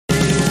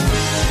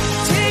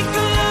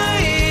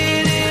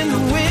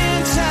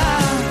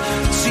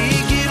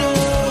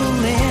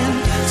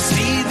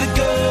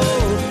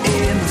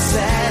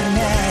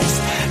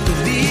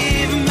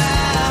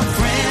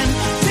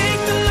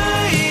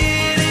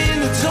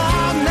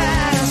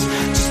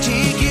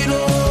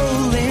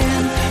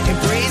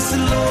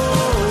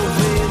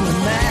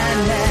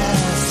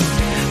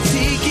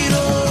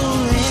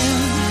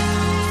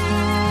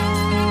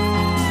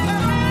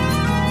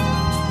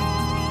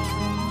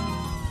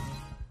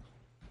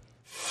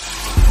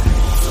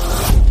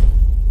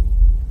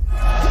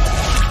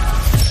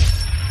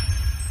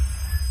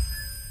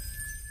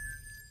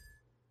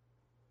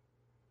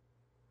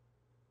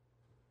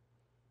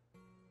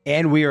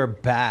And we are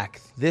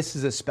back. This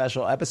is a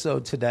special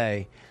episode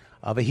today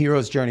of a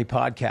Hero's Journey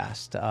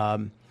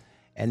podcast.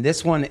 And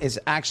this one is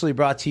actually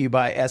brought to you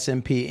by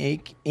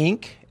SMP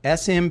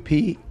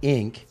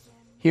Inc.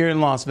 here in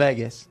Las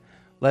Vegas.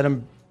 Let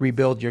them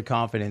rebuild your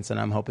confidence, and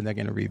I'm hoping they're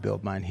going to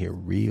rebuild mine here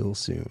real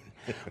soon.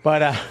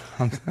 But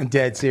I'm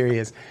dead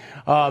serious.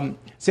 So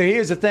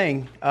here's the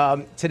thing.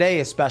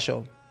 Today is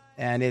special,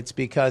 and it's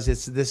because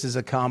this is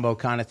a combo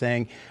kind of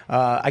thing.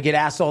 I get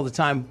asked all the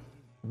time,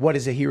 what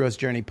is a Hero's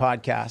Journey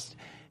podcast?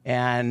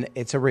 And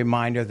it's a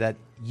reminder that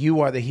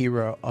you are the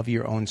hero of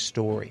your own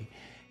story.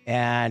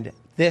 And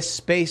this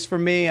space for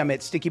me, I'm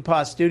at Sticky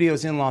Paw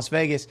Studios in Las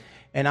Vegas,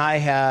 and I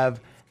have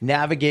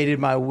navigated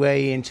my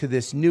way into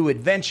this new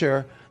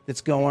adventure that's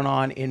going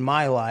on in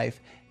my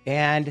life.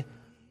 And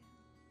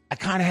I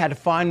kind of had to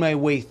find my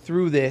way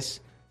through this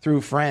through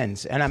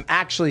friends. And I'm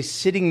actually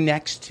sitting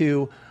next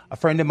to a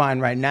friend of mine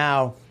right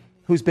now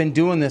who's been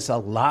doing this a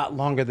lot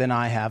longer than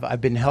I have.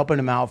 I've been helping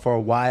him out for a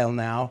while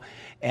now,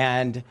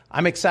 and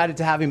I'm excited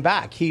to have him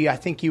back. I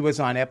think he was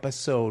on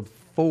episode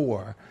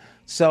 4.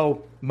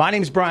 So my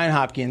name's Brian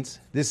Hopkins.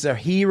 This is a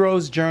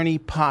Hero's Journey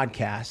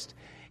podcast,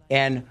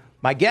 and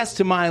my guest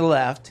to my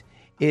left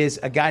is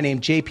a guy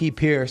named JP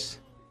Pierce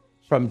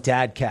from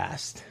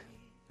Dadcast.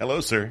 Hello,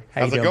 sir.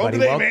 How How's you it doing, going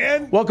buddy? today,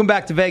 man? Welcome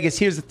back to Vegas.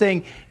 Here's the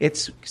thing.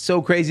 It's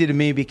so crazy to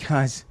me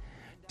because,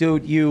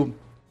 dude, you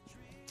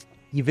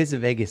visit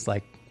Vegas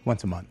like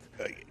once a month.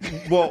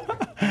 Well,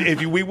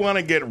 we want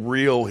to get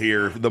real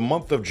here, the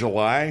month of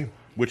July,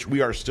 which we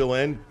are still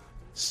in,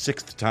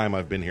 6th time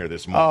I've been here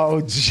this month.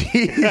 Oh,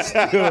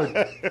 jeez,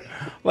 dude.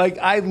 Like,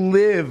 I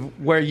live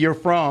where you're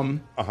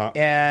from,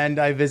 and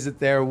I visit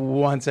there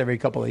once every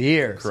couple of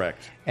years.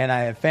 Correct. And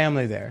I have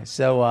family there.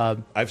 So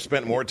I've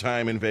spent more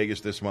time in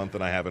Vegas this month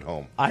than I have at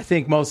home. I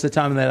think most of the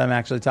time that I'm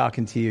actually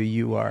talking to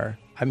you,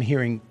 I'm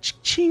hearing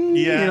ching,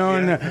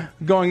 and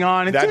going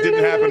on. And that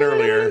didn't happen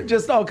earlier.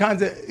 Just all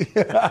kinds of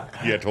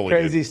totally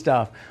crazy did.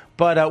 stuff.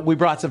 But we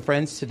brought some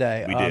friends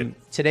today. We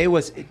did. Today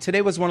was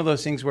one of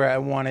those things where I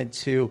wanted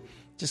to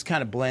just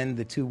kind of blend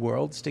the two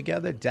worlds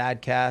together,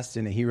 Dadcast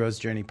and a Hero's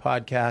Journey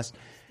podcast,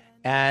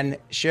 and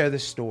share the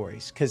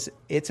stories. Because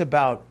it's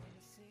about,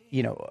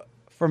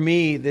 for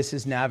me, this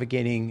is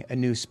navigating a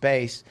new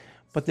space.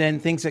 But then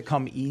things that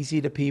come easy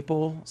to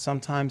people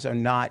sometimes are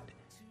not.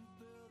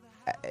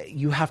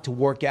 You have to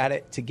work at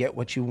it to get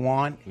what you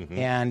want,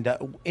 and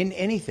in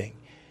anything.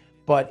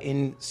 But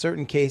in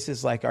certain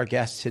cases, like our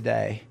guest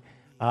today,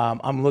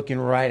 I'm looking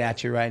right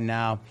at you right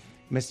now,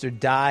 Mr.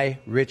 Di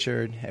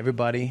Richard.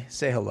 Everybody,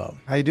 say hello.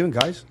 How you doing,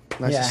 guys?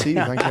 Nice to see you.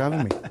 Thanks for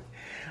having me.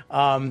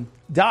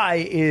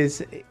 Di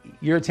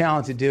you're a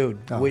talented dude.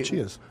 Oh,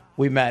 cheers.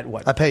 We met,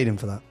 what? I paid him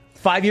for that.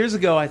 5 years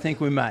ago, I think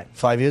we met.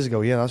 5 years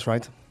ago, yeah, that's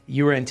right.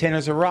 You were in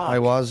Tenors of Rock. I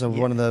was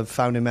one of the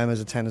founding members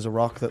of Tenors of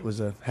Rock. That was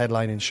a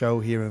headlining show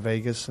here in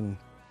Vegas, and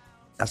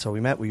that's how we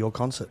met with your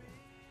concert.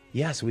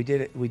 Yes, we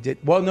did it. We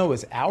did. Well, no, it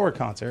was our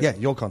concert. Yeah,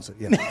 your concert,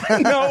 yeah.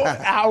 No,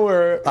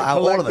 our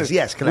all of us,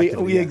 yes,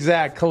 collectively.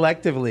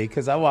 Collectively,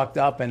 because I walked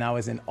up and I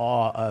was in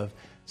awe of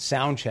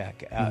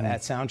Soundcheck.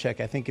 At Soundcheck,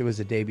 I think it was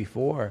the day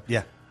before.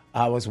 Yeah.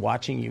 I was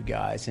watching you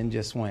guys and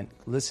just went,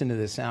 listen to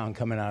the sound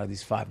coming out of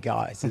these 5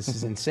 guys. This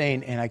is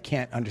insane, and I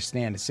can't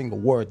understand a single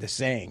word they're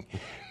saying.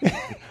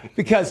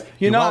 Because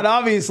you're not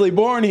obviously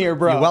born here,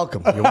 bro. You're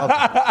welcome. You're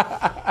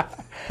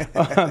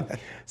welcome.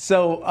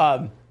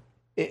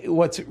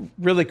 What's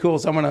really cool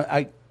is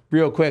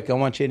real quick, I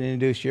want you to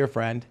introduce your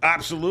friend.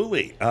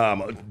 Absolutely.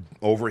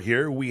 Over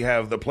here, we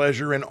have the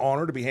pleasure and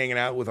honor to be hanging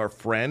out with our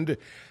friend,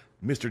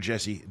 Mr.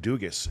 Jesse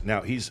Dugas.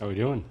 Now, how we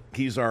doing?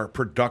 He's our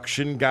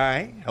production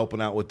guy,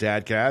 helping out with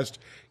Dadcast.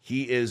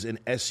 He is an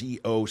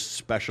SEO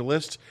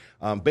specialist.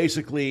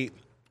 Basically,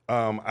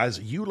 as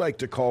you like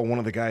to call one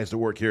of the guys that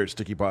work here at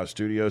Sticky Paw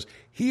Studios,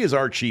 he is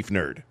our chief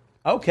nerd.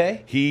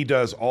 Okay. He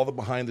does all the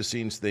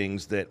behind-the-scenes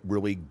things that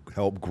really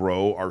help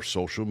grow our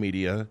social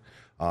media,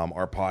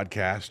 our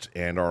podcast,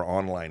 and our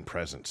online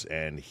presence.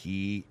 And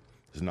he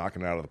is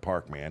knocking it out of the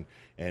park, man.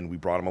 And we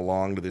brought him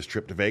along to this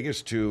trip to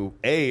Vegas to,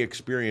 A,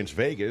 experience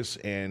Vegas,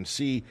 and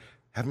C,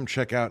 have him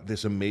check out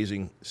this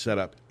amazing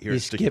setup here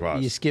at Sticky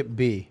Paws. You skipped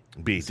B.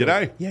 B. Did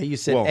I? Yeah, you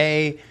said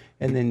A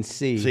and then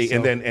C. C, so.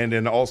 and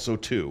then also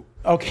 2.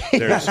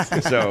 Okay.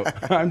 So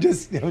I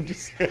just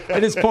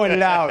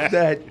pointed out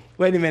that,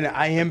 wait a minute,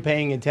 I am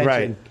paying attention.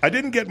 Right. I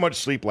didn't get much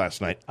sleep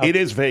last night. It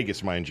is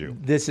Vegas, mind you.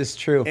 This is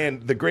true.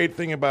 And the great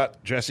thing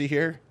about Jesse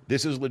here,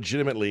 this is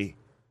legitimately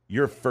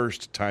your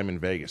first time in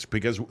Vegas,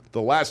 because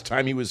the last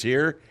time he was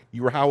here,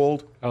 you were how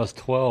old? I was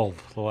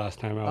 12 the last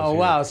time I was here. Oh,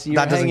 wow. So you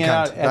were hanging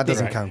out. That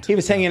doesn't count. He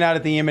was hanging out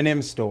at the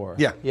M&M store.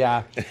 Yeah.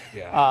 Yeah.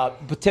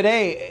 But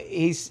today,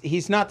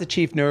 he's not the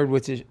chief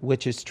nerd,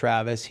 which is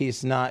Travis.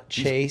 He's not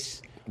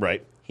Chase.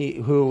 Right.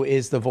 Who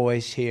is the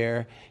voice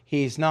here.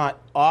 He's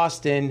not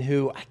Austin,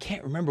 who I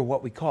can't remember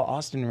what we call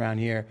Austin around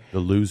here. The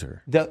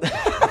loser.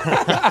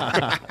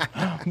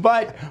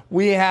 But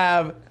we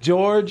have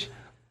George,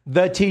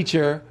 the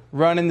teacher,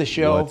 running the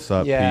show. What's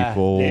up,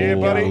 people? Yeah,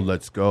 buddy.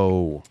 Let's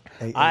go.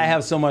 I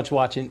have so much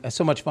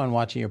fun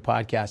watching your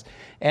podcast.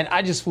 And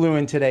I just flew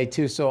in today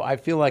too, so I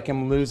feel like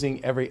I'm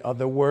losing every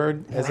other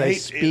word as I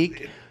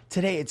speak.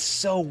 Today it's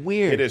so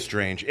weird. It is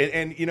strange.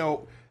 And you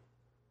know,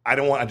 I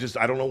don't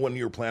know when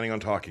you were planning on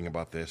talking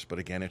about this, but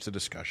again, it's a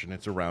discussion.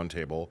 It's a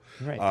roundtable.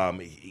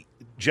 Right.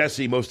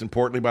 Jesse, most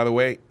importantly, by the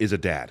way, is a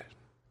dad.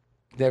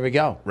 There we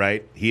go.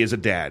 Right? He is a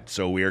dad.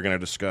 So we are going to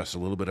discuss a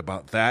little bit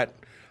about that.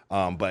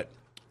 But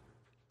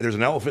there's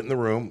an elephant in the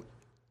room.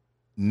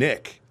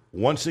 Nick,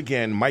 once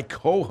again, my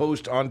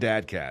co-host on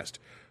Dadcast,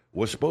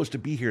 was supposed to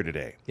be here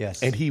today.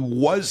 Yes. And he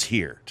was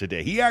here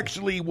today. He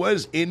actually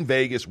was in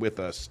Vegas with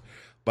us.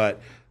 But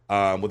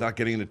without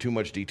getting into too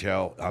much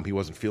detail, he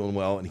wasn't feeling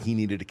well, and he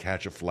needed to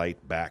catch a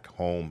flight back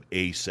home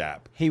ASAP.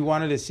 He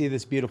wanted to see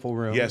this beautiful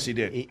room. Yes, he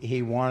did.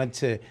 He wanted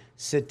to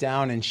sit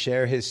down and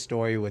share his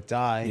story with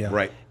Di. Yeah.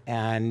 Right.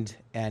 And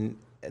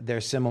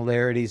there's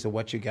similarities of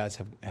what you guys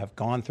have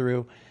gone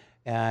through,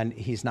 and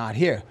he's not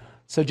here.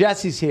 So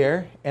Jesse's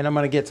here, and I'm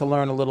going to get to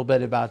learn a little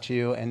bit about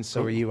you, and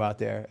so are you out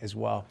there as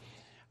well.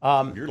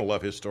 You're going to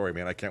love his story,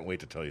 man. I can't wait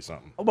to tell you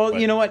something. Well,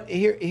 you know what?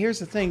 Here's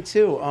the thing,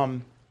 too.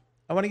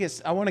 I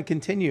want to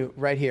continue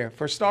right here.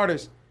 For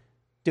starters,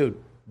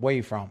 dude, where are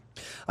you from?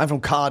 I'm from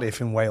Cardiff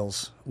in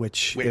Wales,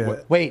 which...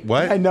 Wait,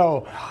 what? I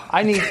know.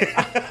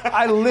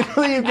 I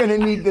literally am going to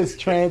need this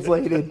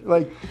translated.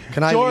 Like,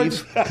 Can I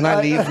leave? Can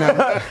I leave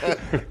now?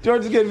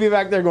 George is going to be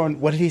back there going,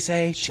 what did he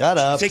say? Shut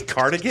up. Say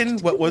cardigan?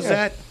 What was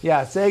that?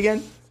 Yeah, say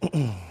again.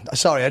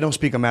 Sorry, I don't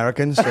speak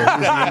American, so here's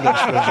the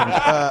English version.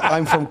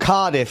 I'm from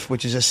Cardiff,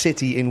 which is a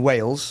city in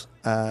Wales,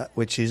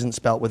 which isn't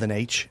spelt with an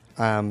H.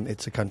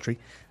 It's a country,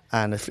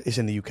 and it's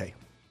in the UK.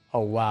 Oh,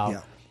 wow.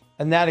 Yeah.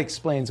 And that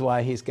explains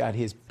why he's got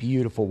his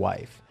beautiful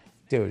wife.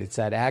 Dude, it's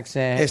that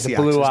accent, It's the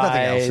the blue accent.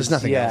 eyes. There's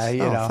nothing else. Yeah,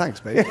 you know. Thanks,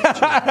 babe.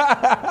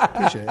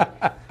 Appreciate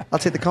it. I'll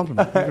take the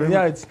compliment. Thank you very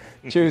Yeah, much. it's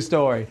a true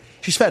story.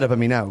 She's fed up at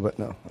me now, but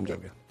no, I'm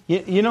joking.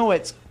 You know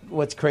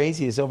what's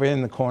crazy is over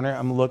in the corner,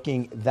 I'm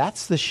looking,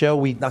 that's the show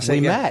we That's met.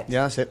 it, yeah.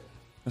 Yeah, that's it.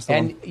 That's the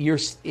And one. you're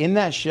in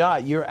that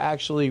shot, you're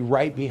actually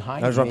right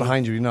behind me. I was right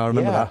behind you. I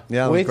remember that.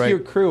 Yeah, that was with great. your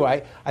crew.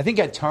 I think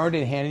I turned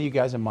and handed you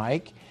guys a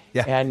mic.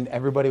 Yeah. And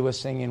everybody was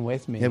singing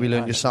with me. Yeah, we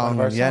learned on your one song. of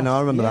our Yeah, no, I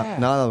songs. remember Yeah. that.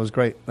 No, that was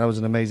great. That was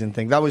an amazing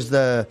thing. That was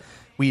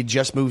we had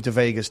just moved to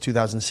Vegas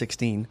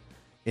 2016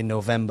 in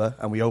November,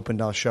 and we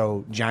opened our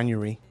show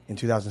January in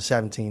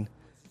 2017.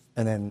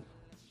 And then,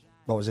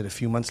 what was it, a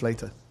few months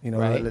later? You know,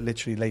 Right.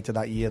 literally later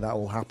that year, that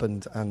all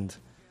happened. And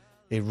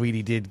it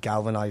really did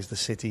galvanize the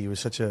city. It was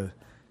such a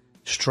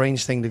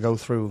strange thing to go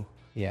through.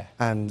 Yeah.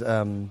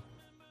 And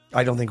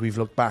I don't think we've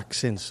looked back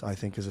since, I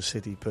think, as a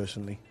city,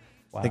 personally.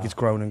 Wow. I think it's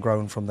grown and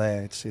grown from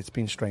there. It's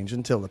been strange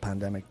until the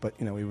pandemic, but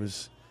you know, it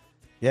was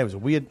a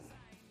weird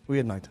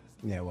night.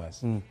 Yeah, it was.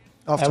 Off And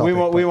topic,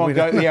 we won't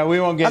but go. Yeah, we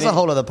won't get. That's a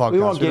whole other podcast. We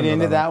won't We get don't know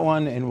into that that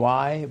one and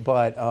why,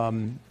 but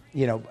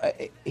you know,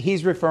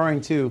 he's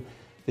referring to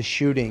the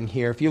shooting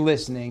here. If you're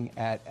listening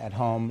at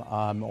home,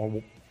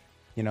 or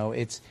you know,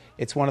 it's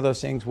one of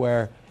those things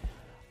where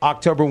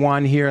October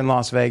 1 here in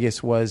Las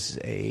Vegas was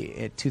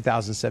a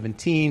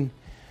 2017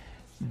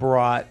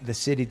 brought the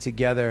city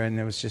together, and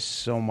there was just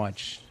so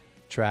much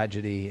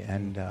tragedy,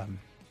 and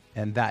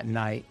that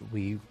night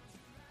we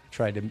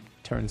tried to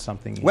turn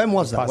something. When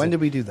was that? positive. When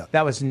did we do that?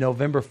 That was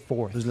November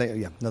 4th. It was later.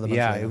 Yeah, another month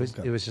Yeah,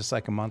 later. it was just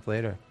like a month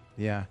later.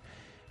 Yeah,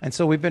 and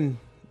so we've been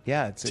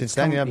Since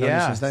then, yeah, I've known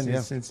you since then,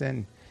 yeah. since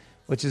then,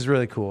 which is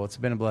really cool. It's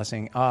been a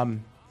blessing.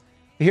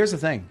 Here's the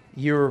thing: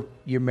 you're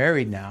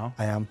married now.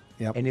 I am.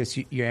 Yep. And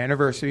your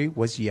anniversary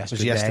was It yesterday.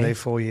 was yesterday,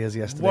 4 years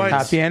yesterday. What?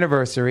 Happy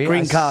anniversary!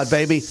 Green I card,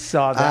 baby.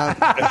 Saw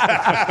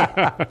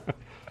that.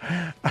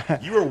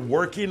 You were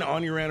working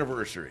on your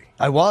anniversary.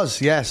 I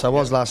was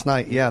last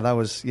night. Yeah,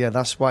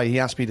 that's why he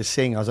asked me to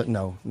sing. I was like,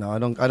 no, I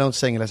don't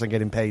sing unless I'm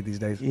getting paid these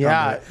days.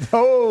 Yeah.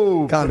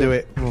 Oh, Can't do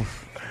it.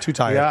 Too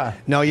tired. Yeah.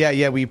 No,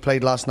 yeah. We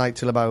played last night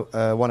till about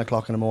 1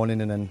 o'clock in the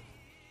morning, and then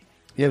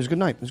it was a good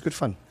night. It was good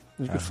fun.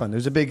 It was good fun. It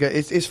was a big.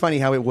 It's funny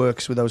how it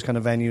works with those kind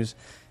of venues.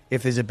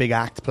 If there's a big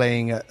act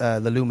playing, the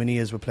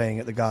Lumineers were playing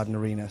at the Garden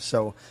Arena,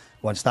 so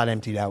once that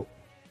emptied out,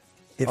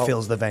 it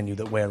fills the venue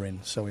that we're in.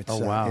 So it's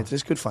wow.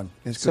 It's good fun.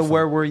 It's good So fun.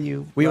 where were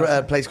you? We were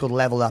at a place called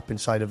Level Up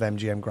inside of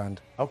MGM Grand.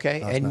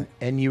 Okay, last night.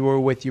 and you were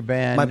with your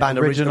band. My band,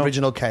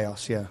 Original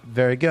Chaos. Yeah.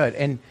 Very good.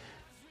 And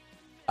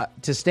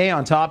to stay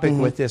on topic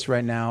with this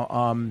right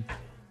now,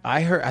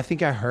 I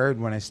think I heard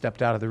when I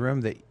stepped out of the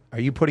room that are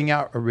you putting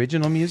out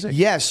original music?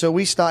 Yeah, so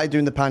we started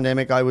during the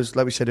pandemic. I was,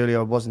 like we said earlier,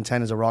 I was in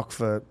Tenors of Rock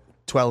for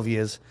 12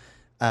 years.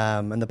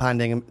 And the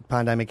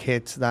pandemic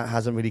hit. That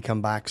hasn't really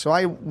come back. So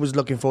I was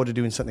looking forward to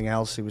doing something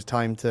else. It was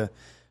time to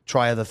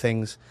try other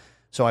things.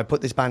 So I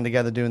put this band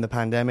together during the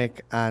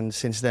pandemic. And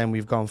since then,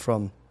 we've gone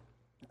from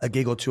a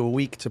gig or two a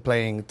week to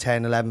playing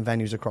 10, 11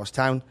 venues across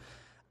town.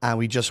 And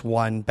we just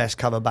won Best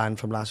Cover Band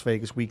from Las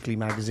Vegas Weekly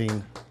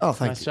magazine. Oh,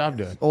 thank you. Nice job,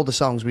 dude. All the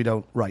songs we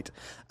don't write.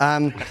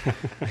 But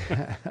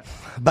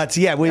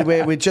yeah,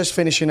 we're just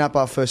finishing up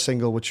our first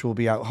single, which will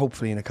be out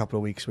hopefully in a couple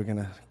of weeks. We're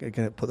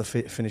gonna put the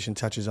finishing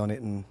touches on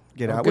it and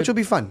get it out, which will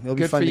be fun. It'll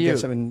be fun to get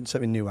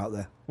something new out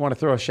there. Want to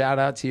throw a shout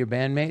out to your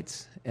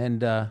bandmates and.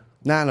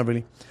 Nah, not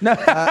really. No.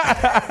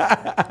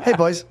 Hey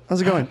boys,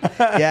 how's it going?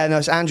 Yeah, no,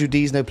 it's Andrew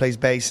Deesno plays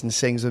bass and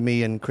sings with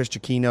me, and Chris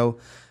Giacchino,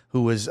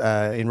 who was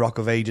in Rock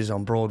of Ages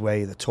on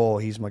Broadway, the tour.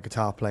 He's my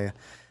guitar player.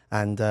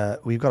 And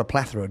we've got a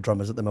plethora of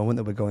drummers at the moment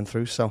that we're going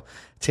through. So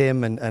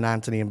Tim and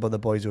Anthony and other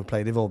boys who have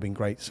played, they've all been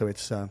great. So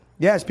it's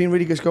been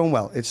really good. It's going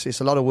well.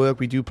 It's a lot of work.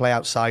 We do play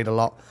outside a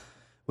lot,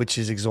 which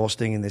is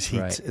exhausting in this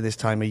heat at this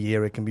time of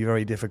year. It can be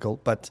very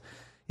difficult. But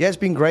yeah, it's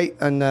been great.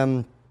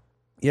 And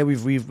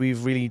we've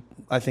really,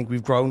 I think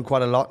we've grown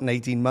quite a lot in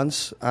 18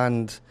 months.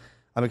 And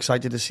I'm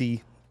excited to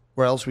see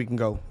where else we can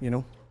go,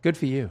 Good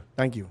for you.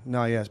 Thank you.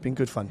 No, yeah, it's been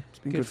good fun. It's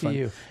been good for fun.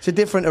 you. It's a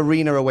different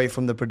arena away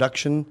from the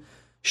production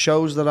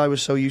shows that I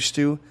was so used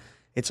to.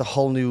 It's a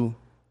whole new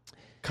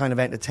kind of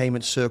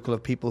entertainment circle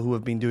of people who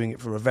have been doing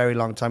it for a very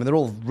long time. And they're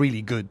all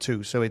really good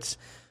too. So it's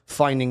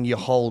finding your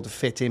hole to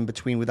fit in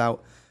between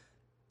without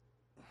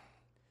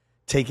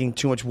taking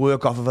too much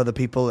work off of other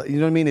people. You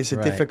know what I mean? It's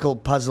a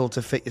difficult puzzle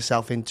to fit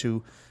yourself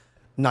into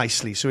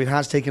nicely. So it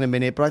has taken a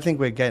minute, but I think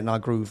we're getting our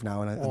groove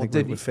now. And I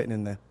think we're fitting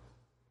in there.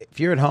 If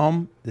you're at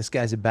home, this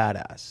guy's a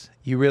badass.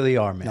 You really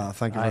are, man. No,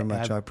 thank you very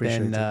much. I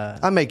appreciate it.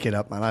 I make it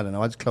up, man. I don't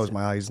know. I just close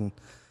my eyes and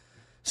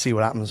see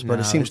what happens, but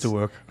it seems to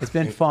work. It's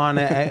been fun.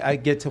 I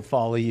get to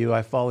follow you.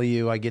 I follow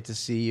you. I get to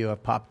see you.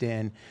 I've popped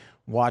in,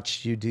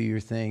 watched you do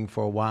your thing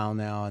for a while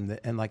now.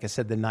 And like I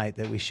said, the night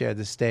that we shared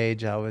the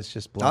stage, I was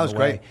just blown away. That was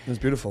great. It was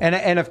beautiful.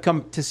 And I've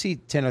come to see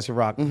Tennis of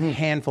Rock a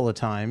handful of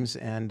times.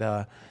 And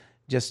I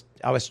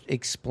was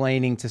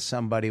explaining to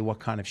somebody what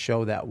kind of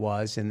show that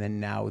was. And then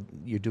now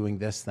you're doing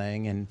this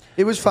thing. And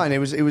it was fun. It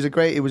was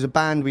a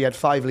band. We had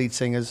 5 lead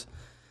singers.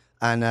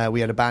 And we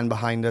had a band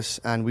behind us,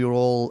 and we were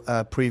all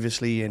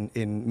previously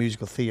in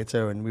musical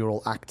theatre, and we were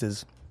all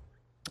actors.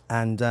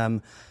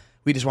 And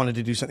we just wanted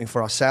to do something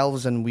for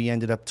ourselves, and we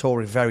ended up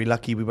touring. Very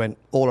lucky. We went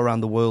all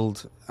around the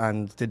world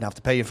and didn't have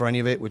to pay for any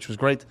of it, which was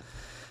great.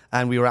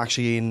 And we were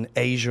actually in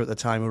Asia at the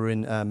time. We were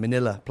in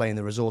Manila playing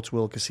the Resorts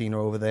World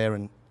Casino over there,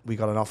 and we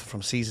got an offer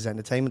from Caesars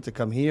Entertainment to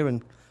come here,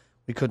 and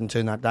we couldn't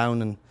turn that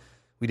down. And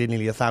we did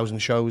nearly 1,000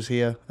 shows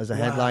here as a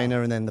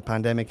headliner, and then the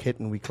pandemic hit,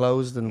 and we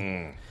closed,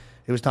 and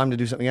it was time to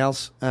do something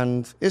else.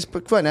 And it's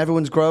fun.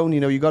 Everyone's grown.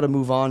 You got to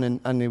move on,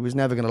 and it was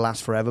never going to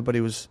last forever, but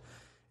it was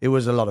a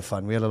lot of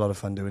fun. We had a lot of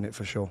fun doing it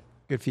for sure.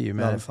 Good for you,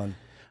 man. A lot of fun.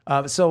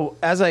 So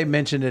as I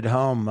mentioned at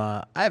home,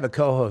 I have a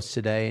co-host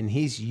today, and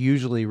he's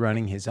usually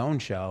running his own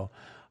show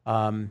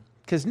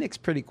because Nick's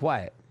pretty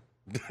quiet.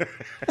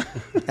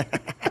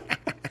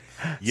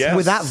 Yes.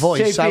 With that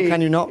voice, JP, how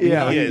can you not?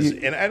 Yeah, he is.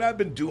 And I've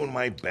been doing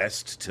my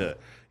best to.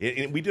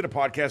 And we did a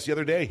podcast the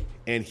other day,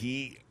 and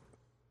he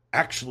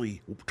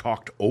actually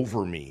talked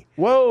over me.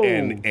 Whoa!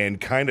 And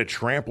kind of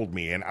trampled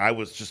me, and I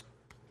was just.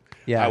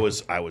 Yeah. I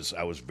was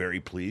very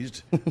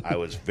pleased. I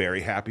was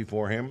very happy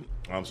for him.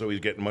 So he's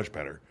getting much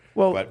better.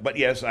 Well, but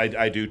yes,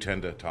 I do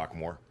tend to talk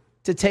more.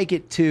 To take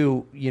it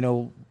to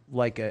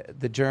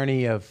the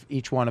journey of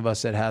each one of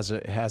us that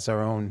has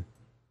our own,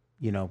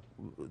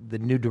 the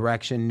new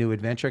direction, new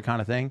adventure kind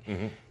of thing.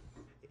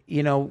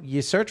 Mm-hmm.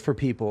 You search for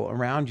people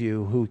around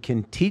you who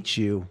can teach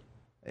you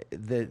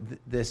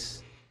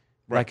this,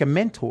 like a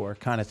mentor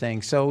kind of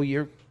thing. So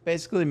you're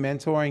basically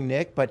mentoring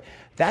Nick, but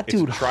that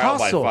dude trial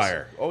hustles. by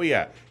fire. Oh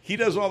yeah, he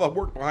does all the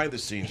work behind the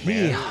scenes,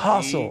 man. He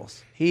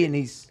hustles.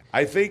 He's.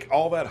 I think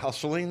all that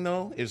hustling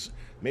though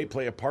may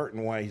play a part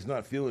in why he's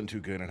not feeling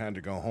too good and had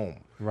to go home.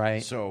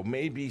 Right. So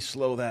maybe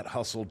slow that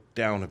hustle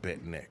down a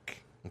bit,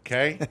 Nick.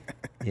 Okay.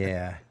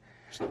 Yeah.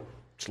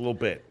 Just a little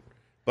bit.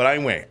 But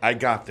anyway, I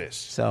got this.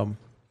 So.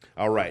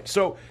 All right.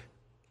 So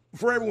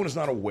for everyone who's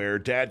not aware,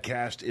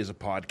 Dadcast is a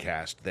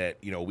podcast that,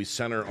 we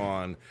center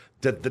on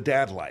the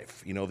dad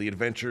life, the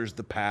adventures,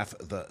 the path,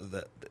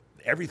 the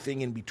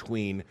everything in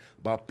between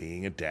about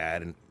being a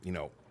dad and,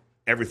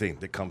 everything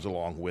that comes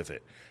along with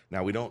it.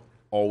 Now, we don't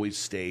always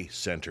stay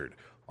centered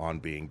on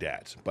being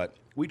dads, but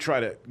we try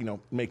to,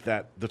 make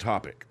that the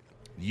topic.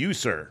 You,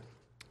 sir,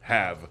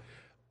 have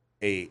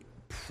a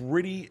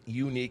pretty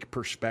unique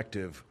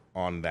perspective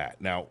on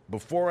that. Now,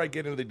 before I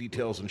get into the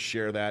details and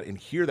share that and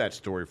hear that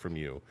story from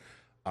you,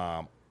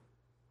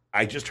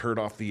 I just heard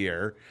off the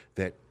air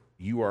that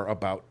you are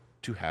about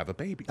to have a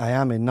baby. I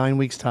am in 9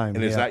 weeks' time.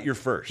 And is that your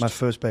first? My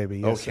first baby,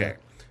 yes. Okay. Sir.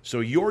 So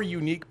your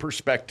unique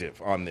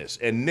perspective on this.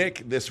 And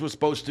Nick, this was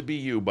supposed to be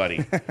you,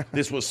 buddy.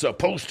 This was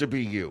supposed to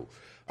be you.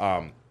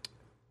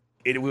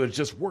 It would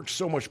just work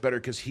so much better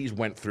because he's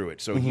went through it.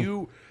 So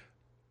you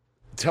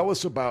tell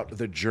us about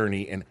the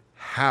journey and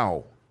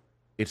how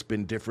it's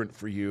been different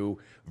for you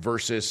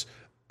versus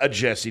a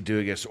Jesse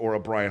Dugas or a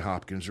Brian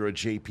Hopkins or a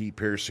J.P.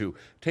 Pierce who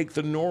take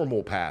the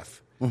normal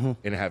path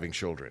in having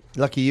children.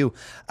 Lucky you.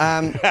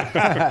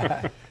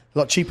 A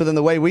lot cheaper than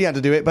the way we had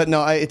to do it, but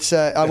no, I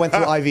went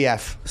through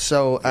IVF.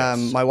 So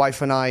my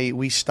wife and I,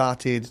 we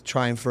started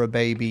trying for a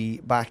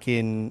baby back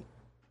in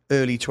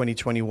early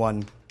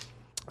 2021.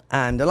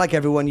 And like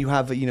everyone, you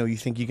have, you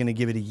think you're going to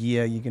give it a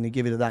year, you're going to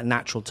give it that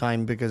natural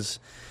time because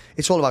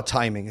it's all about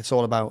timing.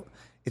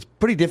 It's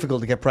pretty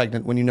difficult to get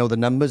pregnant when you know the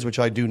numbers, which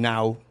I do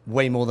now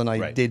way more than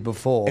I did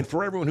before. And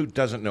for everyone who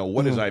doesn't know,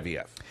 what is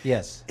IVF?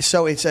 Yes.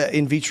 So it's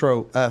in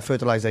vitro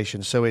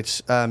fertilization. So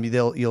it's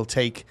you'll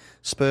take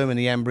sperm and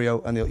the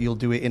embryo and you'll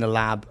do it in a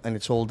lab, and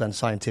it's all done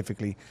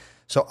scientifically.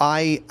 So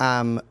I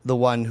am the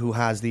one who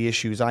has the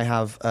issues. I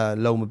have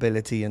low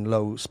mobility and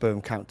low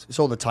sperm count. It's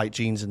all the tight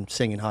jeans and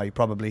singing high,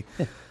 probably.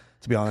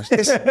 To be honest, you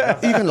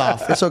can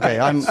laugh. It's okay.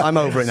 I'm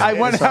over it now.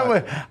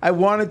 I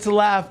wanted to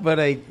laugh, but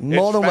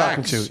more than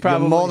welcome to. You're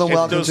more than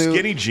welcome those to. Those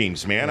skinny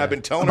jeans, man. Yeah. I've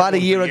been telling about a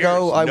year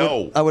ago.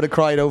 I would have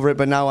cried over it,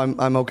 but now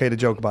I'm okay to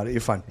joke about it. You're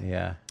fine.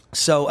 Yeah.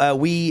 So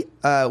we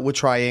were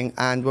trying,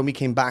 and when we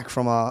came back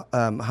from our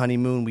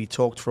honeymoon, we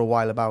talked for a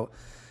while about.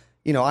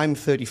 I'm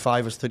 35,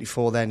 I was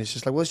 34 then. It's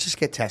just like, well, let's just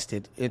get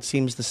tested. It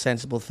seems the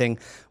sensible thing.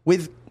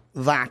 With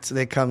that,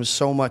 there comes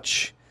so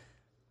much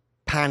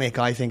panic,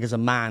 I think, as a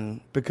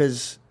man,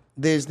 because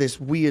there's this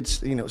weird,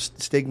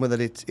 stigma that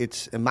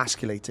it's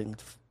emasculating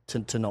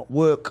to not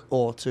work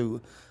or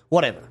to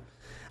whatever.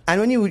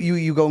 And when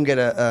you go and get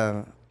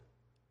a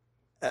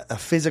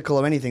physical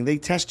or anything, they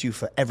test you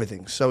for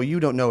everything. So you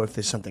don't know if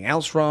there's something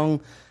else wrong.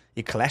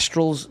 Your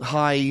cholesterol's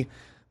high,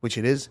 which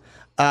it is.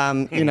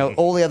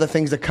 All the other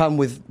things that come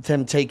with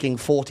them taking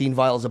 14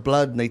 vials of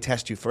blood, and they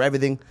test you for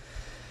everything.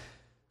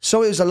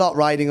 So it was a lot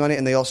riding on it,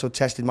 and they also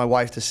tested my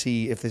wife to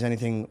see if there's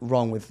anything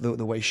wrong with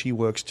the way she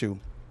works too.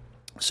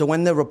 So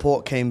when the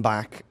report came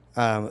back,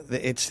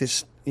 it's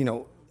this,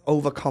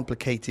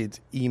 overcomplicated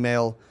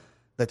email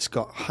that's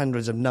got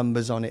hundreds of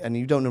numbers on it, and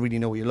you don't really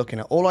know what you're looking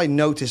at. All I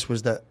noticed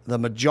was that the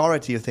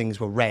majority of things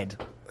were red.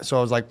 So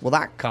I was like, well,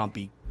 that can't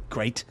be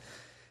great.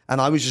 And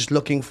I was just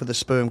looking for the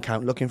sperm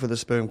count,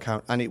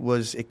 and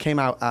it came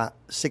out at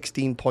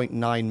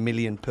 16.9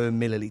 million per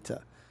milliliter.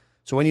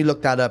 So when you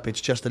look that up,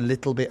 it's just a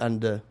little bit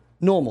under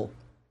normal,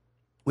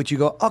 which you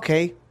go,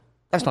 okay,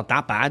 that's not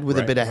that bad with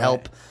a bit of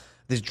help.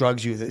 There's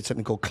drugs, it's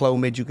something called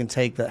Clomid you can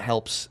take that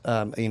helps,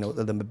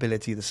 the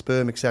mobility of the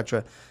sperm,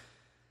 etc.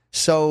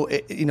 So,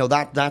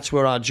 that's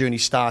where our journey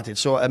started.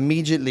 So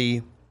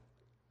immediately,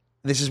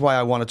 this is why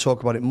I want to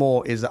talk about it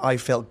more, is that I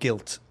felt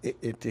guilt.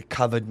 It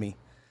covered me.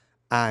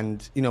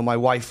 And, my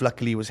wife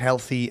luckily was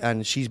healthy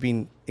and she's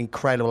been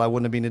incredible. I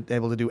wouldn't have been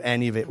able to do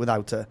any of it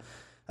without her.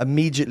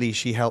 Immediately,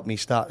 she helped me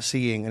start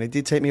seeing. And it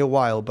did take me a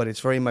while, but it's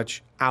very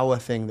much our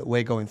thing that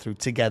we're going through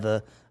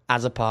together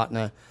as a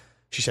partner.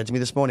 She said to me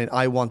this morning,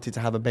 I wanted to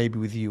have a baby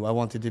with you. I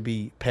wanted to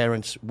be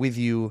parents with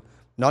you,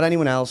 not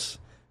anyone else,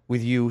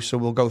 with you. So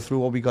we'll go through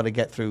what we got to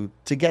get through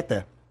to get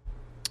there.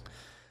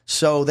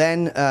 So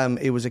then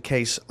it was a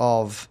case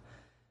of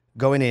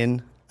going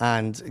in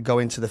and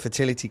going to the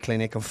fertility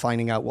clinic and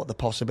finding out what the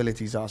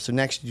possibilities are. So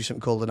next you do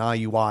something called an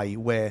IUI,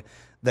 where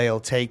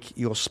they'll take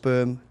your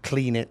sperm,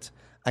 clean it,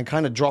 and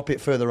kind of drop it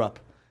further up.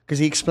 Because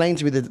he explained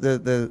to me,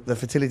 the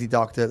fertility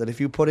doctor, that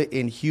if you put it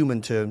in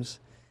human terms,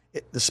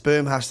 the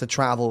sperm has to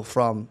travel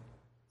from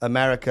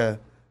America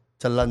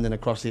to London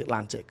across the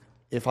Atlantic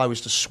if I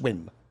was to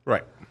swim.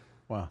 Right.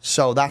 Wow.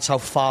 So that's how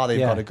far they've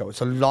got to go.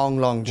 It's a long,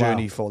 long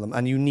journey for them.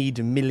 And you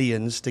need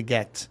millions to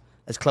get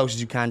as close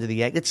as you can to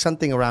the egg. It's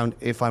something around,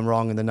 if I'm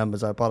wrong in the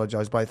numbers, I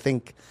apologize, but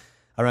I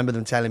remember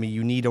them telling me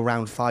you need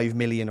around 5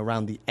 million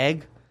around the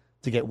egg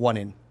to get one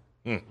in.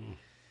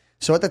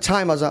 So at the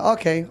time I was like,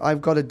 okay,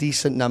 I've got a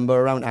decent number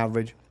around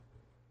average.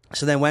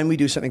 So then when we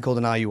do something called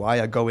an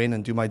IUI, I go in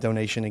and do my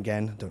donation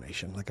again.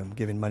 Donation, like I'm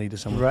giving money to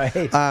someone. Right.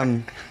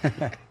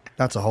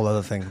 That's a whole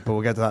other thing, but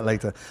we'll get to that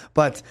later.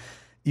 But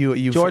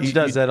George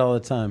does that all the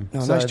time.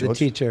 Oh, nice, George.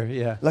 The teacher,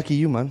 yeah. Lucky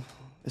you, man.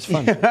 It's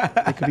fun.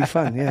 It could be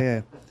fun,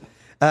 yeah.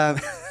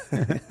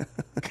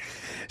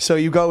 So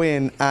you go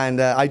in, and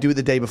I do it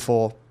the day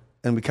before,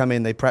 and we come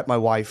in, they prep my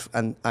wife,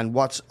 and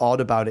what's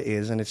odd about it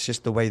is, and it's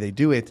just the way they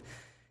do it,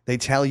 they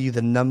tell you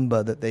the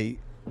number that they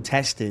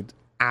tested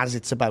as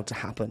it's about to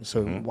happen.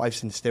 So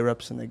wife's in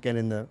stirrups and they're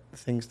getting the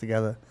things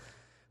together.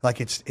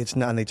 Like it's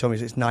and they told me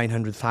it's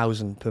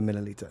 900,000 per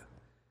milliliter.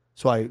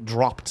 So I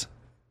dropped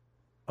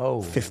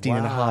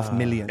 15.5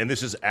 million. And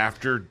this is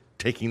after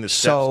taking the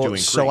steps to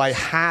increase. So I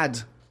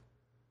had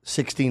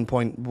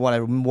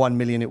 16.1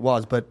 million it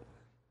was, but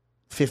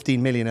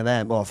 15 million of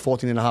them, or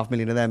 14.5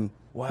 million of them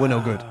were no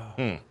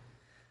good.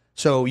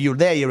 So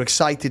you're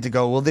excited to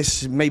go, well,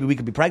 maybe we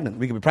could be pregnant.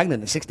 We could be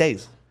pregnant in 6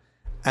 days.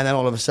 And then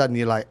all of a sudden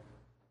you're like,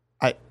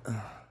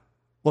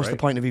 what's the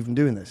point of even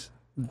doing this?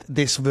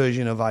 This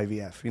version of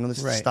IVF, this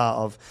is the start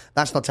of.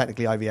 That's not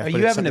technically IVF. Are but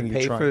you it's having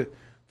to something pay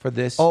for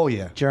this?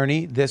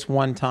 Journey this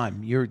one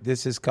time?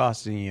 This is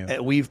costing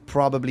you. We've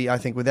probably, I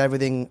think, with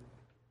everything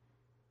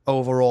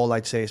overall,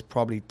 I'd say it's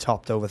probably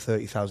topped over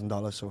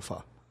 $30,000 so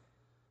far,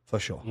 for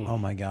sure. Oh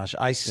my gosh,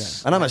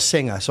 and I'm a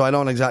singer, so I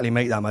don't exactly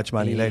make that much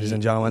money, ladies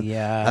and gentlemen.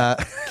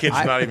 Yeah,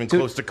 kid's not even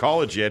close to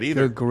college yet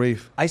either. Good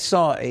grief! I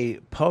saw a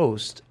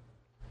post.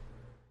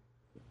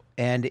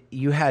 and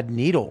you had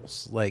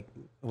needles like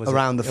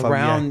around the phone.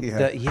 Around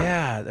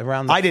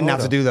around the I didn't have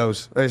photo. to do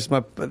those.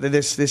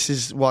 This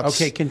is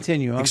what's Okay,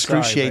 continue. I'm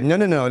excruciating.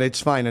 sorry, No,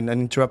 it's fine, and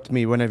interrupt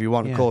me whenever you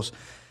want, Yeah. of course.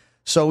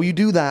 So you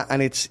do that, and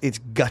it's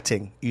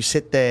gutting. You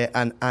sit there,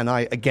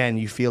 and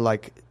you feel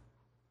like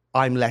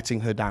I'm letting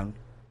her down,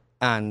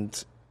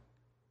 and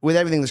with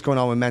everything that's going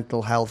on with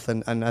mental health,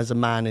 and as a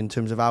man in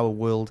terms of our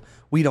world,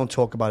 we don't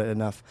talk about it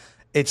enough.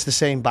 It's the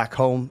same back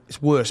home. It's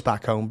worse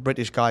back home.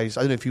 British guys,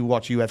 I don't know if you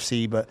watch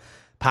UFC, but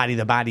Paddy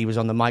the Baddy was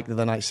on the mic the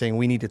other night saying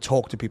we need to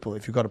talk to people.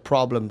 If you've got a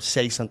problem,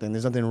 say something.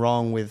 There's nothing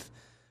wrong with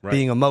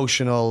being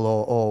emotional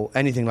or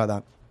anything like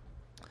that.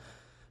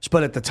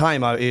 But at the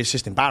time, it was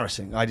just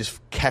embarrassing. I just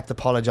kept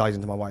apologizing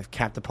to my wife,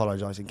 kept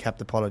apologizing.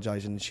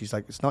 And she's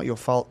like, it's not your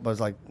fault. But I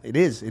was like, it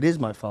is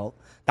my fault.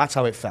 That's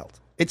how it felt.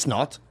 It's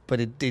not,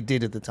 but it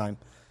did at the time.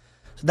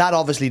 So that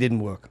obviously didn't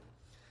work.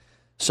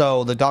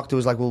 So the doctor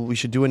was like, well, we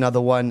should do another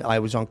one. I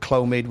was on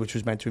Clomid, which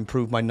was meant to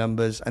improve my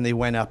numbers. And they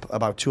went up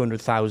about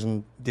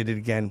 200,000, did it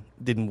again,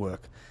 didn't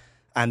work.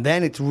 And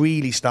then it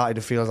really started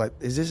to feel like,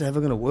 is this ever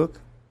going to work?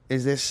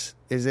 Is this,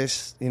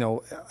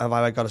 have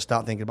I got to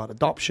start thinking about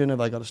adoption? Have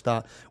I got to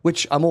start,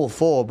 which I'm all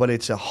for, but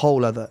it's a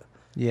whole other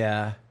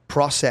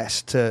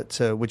process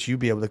to which you'd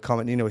be able to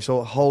comment. It's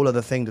a whole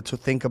other thing to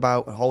think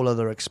about, a whole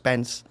other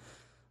expense,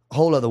 a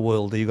whole other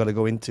world that you got to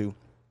go into.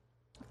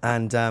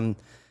 And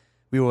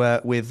we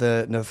were with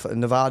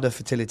Nevada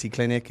Fertility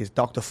Clinic. His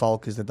Dr.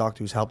 Falk is the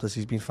doctor who's helped us.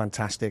 He's been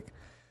fantastic.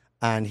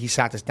 And he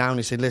sat us down and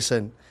he said,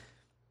 listen,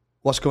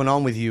 what's going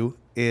on with you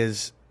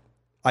is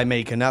I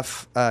make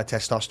enough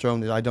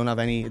testosterone. I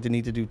didn't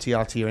need to do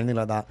TRT or anything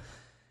like that.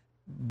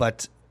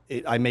 But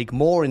I make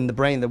more in the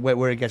brain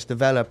where it gets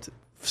developed.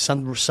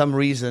 For some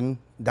reason,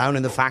 down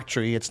in the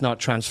factory, it's not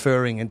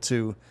transferring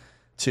into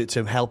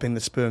to helping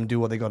the sperm do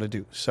what they got to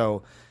do.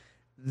 So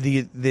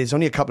there's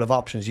only a couple of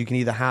options. You can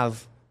either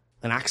have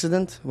an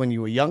accident when you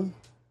were young.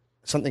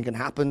 Something can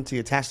happen to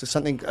your testes.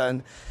 So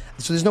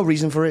there's no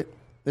reason for it.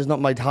 There's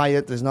not my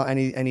diet. There's not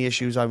any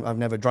issues. I've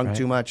never drunk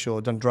too much or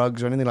done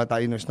drugs or anything like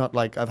that. It's not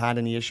like I've had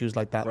any issues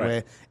like that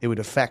where it would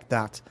affect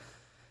that.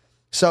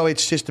 So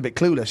it's just a bit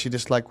clueless. You're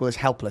just like, well, it's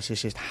helpless.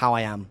 It's just how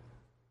I am.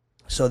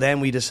 So then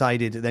we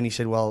decided. Then he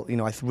said, well,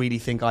 I really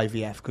think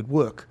IVF could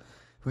work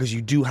because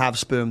you do have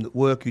sperm that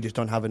work. You just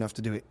don't have enough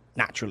to do it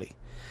naturally.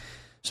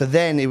 So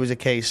then it was a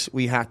case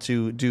we had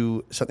to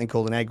do something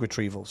called an egg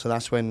retrieval. So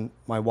that's when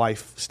my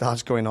wife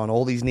starts going on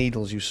all these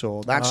needles you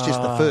saw. That's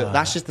just the first.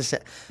 That's just the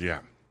set. Yeah.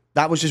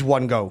 That was just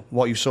one go.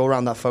 What you saw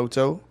around that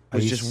photo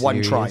was just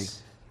one try.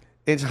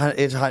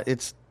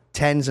 It's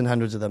tens and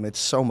hundreds of them. It's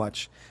so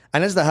much.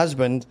 And as the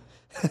husband,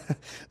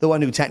 the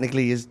one who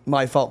technically is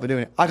my fault for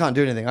doing it, I can't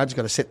do anything. I just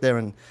got to sit there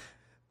and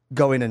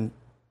go in and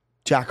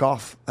jack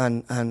off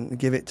and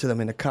give it to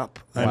them in a cup.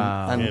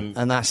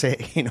 And that's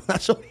it.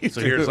 That's all you do.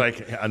 So here's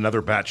like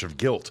another batch of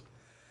guilt.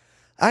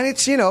 And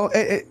it's, I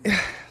don't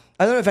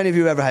know if any of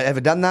you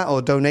ever done that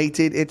or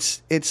donated.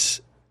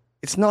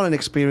 It's not an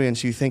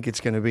experience you think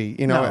it's going to be.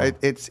 No.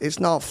 It's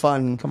not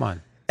fun. Come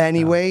on.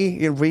 Anyway,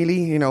 you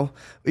really,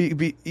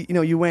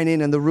 you went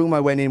in and the room I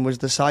went in was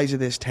the size of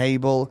this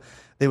table.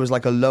 There was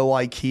like a low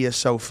IKEA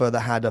sofa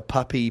that had a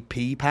puppy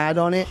pee pad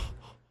on it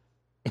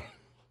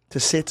to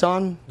sit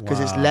on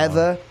because it's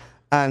leather.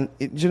 And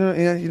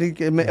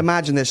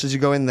imagine this as you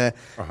go in there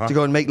to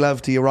go and make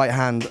love to your right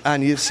hand,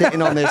 and you're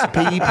sitting on this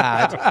pee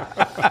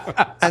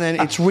pad, and then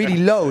it's really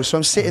low. So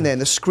I'm sitting there,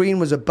 and the screen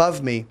was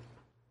above me.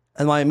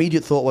 And my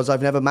immediate thought was,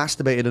 I've never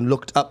masturbated and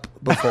looked up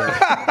before.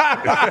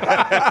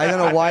 I don't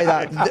know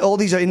why all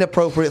these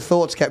inappropriate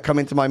thoughts kept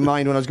coming to my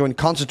mind when I was going,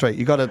 concentrate.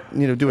 You got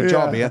to, do a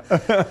job here.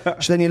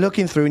 So then you're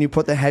looking through and you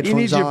put the headphones on.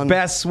 You need your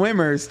best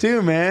swimmers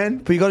too, man.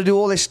 But you got to do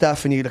all this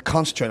stuff and you got to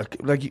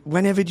concentrate. Like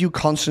whenever you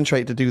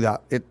concentrate to do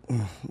that,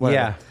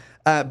 whatever.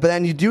 But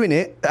then you're doing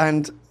it,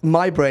 and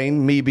my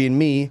brain, me being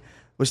me,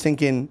 was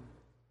thinking,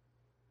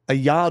 a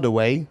yard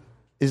away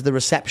is the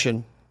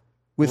reception.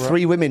 With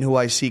three women who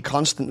I see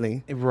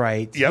constantly.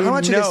 Right. Yeah.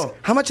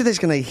 How much of this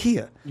can they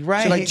hear?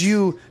 Right. So like,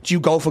 do you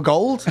go for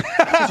gold? do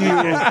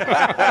you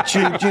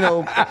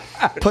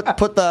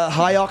put the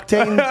high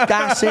octane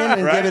gas in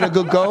and give it a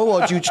good go,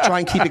 or do you try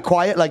and keep it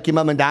quiet like your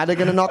mum and dad are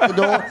going to knock the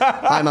door?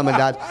 Hi, mum and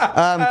dad.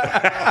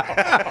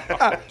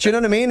 Do you know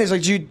what I mean? It's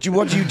like,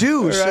 what do you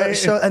do? Right.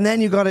 So and then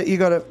you got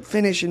to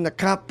finish in the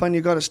cup, and you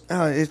got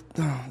to.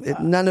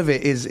 None of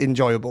it is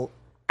enjoyable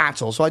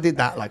at all. So I did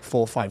that like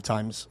 4 or 5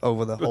 times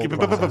over the whole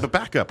process. But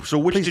back up. So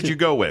which did you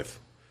go with?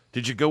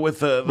 Did you go with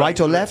the right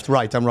or left?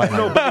 Right, I'm right.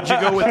 No, but did you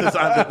go with this,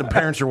 the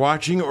parents are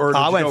watching, or did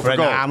I you went go for it.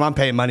 gold? Nah, I'm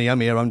paying money. I'm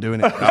here. I'm doing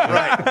it. All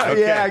right.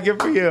 Okay. Yeah,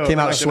 good for you. Came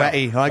out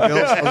sweaty. All right,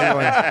 girls.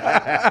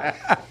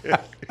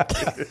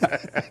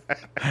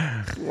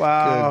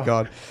 Wow. Good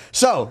God.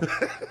 So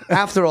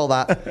after all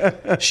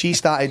that, she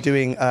started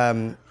doing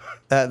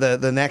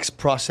the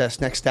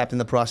next step in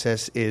the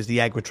process is the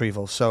egg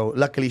retrieval. So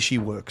luckily she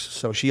works.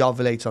 So she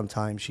ovulates on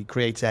time. She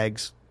creates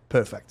eggs.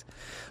 Perfect.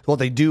 What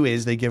they do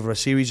is they give her a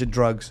series of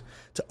drugs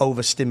to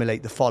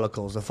overstimulate the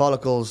follicles. The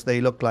follicles,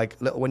 they look like,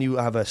 when you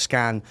have a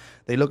scan,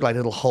 they look like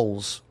little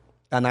holes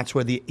and that's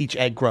where each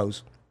egg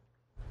grows.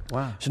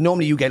 Wow. So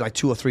normally you get like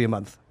 2 or 3 a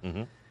month.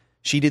 Mm-hmm.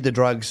 She did the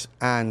drugs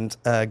and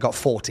got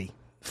 40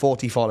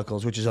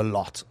 follicles, which is a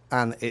lot.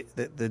 And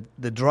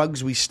the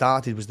drugs we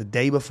started was the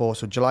day before,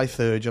 so July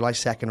 3rd, July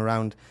 2nd,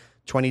 around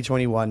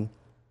 2021.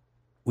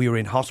 We were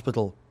in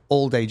hospital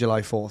all day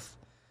July 4th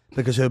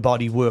because her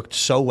body worked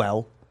so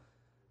well.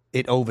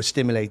 It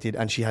overstimulated,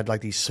 and she had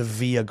like these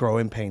severe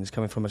growing pains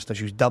coming from her stuff.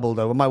 She was doubled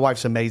over. My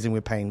wife's amazing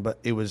with pain, but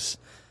it was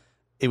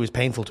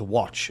painful to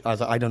watch.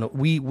 I don't know.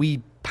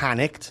 We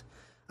panicked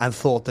and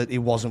thought that it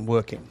wasn't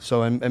working.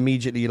 So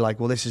immediately you're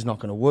like, well, this is not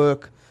going to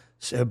work.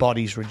 So her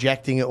body's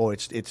rejecting it, or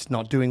it's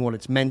not doing what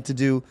it's meant to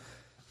do.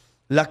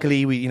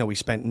 Luckily, we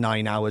spent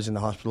 9 hours in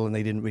the hospital, and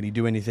they didn't really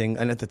do anything.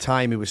 And at the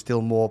time, it was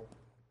still more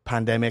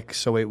pandemic,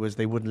 so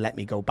they wouldn't let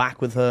me go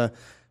back with her.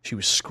 She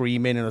was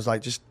screaming, and I was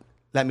like, just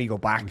let me go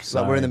back.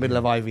 Sorry, like, we're in the middle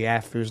of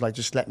IVF. It was like,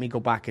 just let me go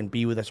back and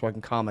be with her so I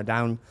can calm her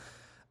down.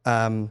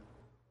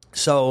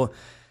 So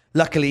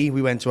luckily,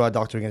 we went to our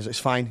doctor again. It's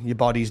fine. Your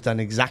body's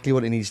done exactly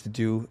what it needs to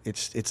do.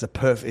 It's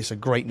a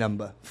great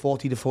number.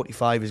 40 to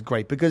 45 is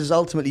great because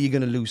ultimately you're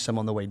going to lose some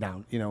on the way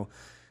down.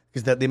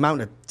 Because the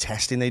amount of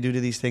testing they do to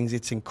these things,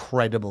 it's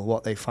incredible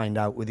what they find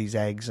out with these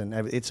eggs, and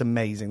it's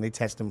amazing. They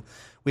test them.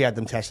 We had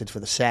them tested for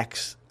the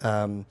sex,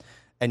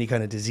 any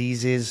kind of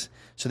diseases,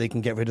 so they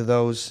can get rid of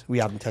those. We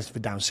had them tested for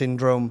Down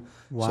syndrome,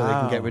 so they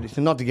can get rid of.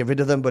 Not to get rid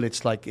of them, but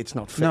it's like it's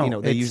not.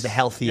 They use the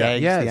healthy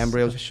eggs, the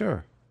embryos. For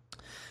sure.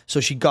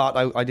 So she got.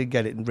 I did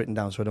get it written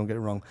down, so I don't get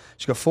it wrong.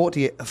 She got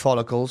 40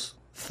 follicles.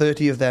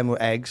 30 of them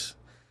were eggs.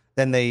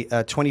 Then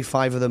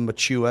 25 of them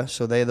mature,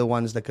 so they're the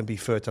ones that can be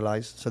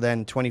fertilized. So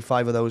then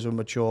 25 of those were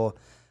mature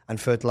and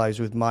fertilized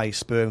with my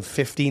sperm.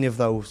 15 of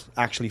those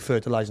actually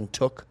fertilized and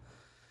took.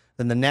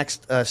 Then the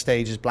next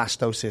stage is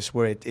blastocyst,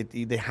 where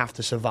they have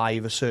to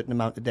survive a certain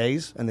amount of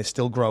days, and they're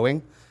still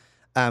growing.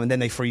 And then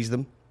they freeze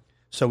them.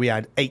 So we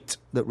had 8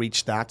 that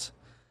reached that.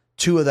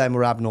 2 of them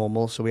were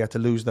abnormal, so we had to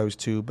lose those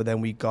 2. But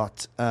then we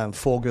got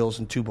 4 girls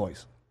and 2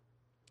 boys.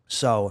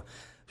 So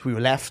we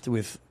were left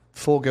with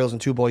 4 girls and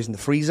 2 boys in the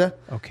freezer.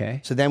 Okay.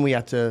 So then we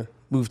had to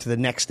move to the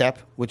next step,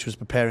 which was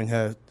preparing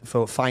her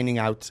for finding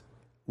out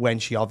when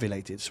she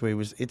ovulated. So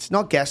it's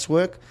not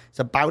guesswork. It's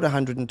about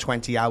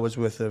 120 hours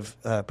worth of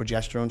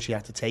progesterone she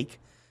had to take,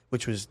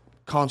 which was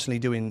constantly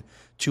doing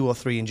 2 or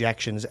 3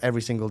 injections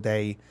every single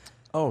day.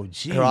 Oh,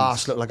 geez. Her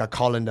ass looked like a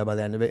colander by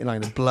the end of it,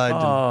 like the blood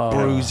and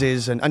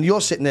bruises. And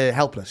you're sitting there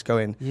helpless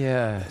going,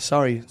 yeah,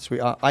 sorry,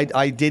 sweetheart.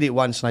 I did it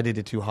once and I did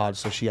it too hard,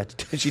 so she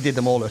did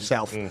them all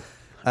herself.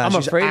 I'm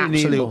she's afraid of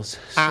absolute, needles.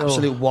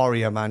 Absolute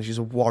warrior, man. She's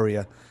a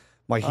warrior.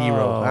 My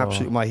hero.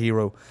 Absolutely my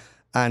hero.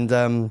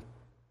 And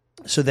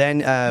so then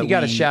you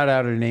got to shout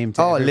out her name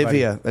to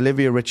everybody.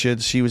 Olivia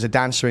Richards. She was a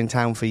dancer in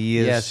town for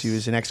years. Yes. She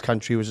was in X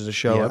Country, which was a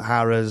show at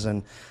Harrah's,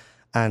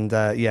 and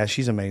yeah,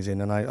 she's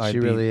amazing. And I'd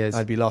really is.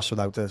 I'd be lost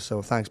without her.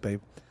 So thanks, babe.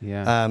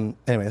 Yeah.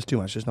 Anyway, that's too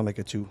much. Just not make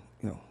it too.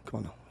 Come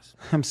on now.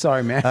 I'm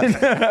sorry, man.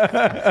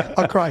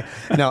 I'll cry.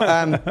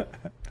 No.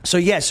 So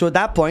at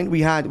that point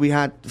we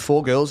had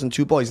 4 girls and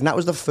 2 boys, and that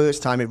was the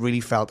first time it really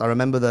felt. I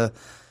remember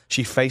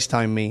she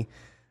FaceTimed me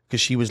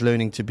because she was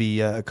learning to be.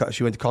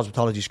 She went to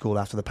cosmetology school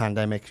after the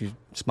pandemic. She's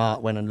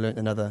smart, went and learned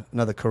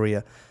another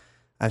career,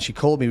 and she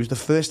called me. It was the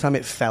first time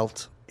it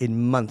felt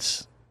in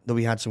months that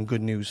we had some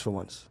good news for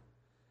once,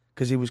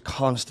 because it was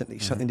constantly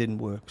something didn't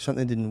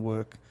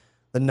work,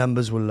 the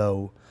numbers were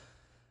low,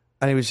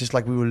 and it was just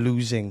like we were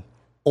losing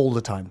all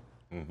the time.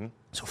 Mm-hmm.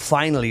 So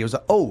finally, it was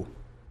like, oh,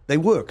 they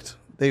worked.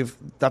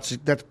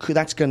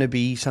 That's going to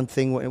be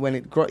something when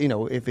it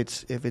if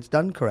it's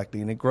done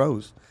correctly and it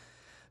grows.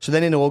 So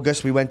then in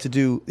August August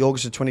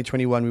of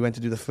 2021 we went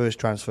to do the first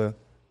transfer,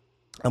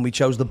 and we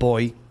chose the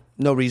boy.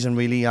 No reason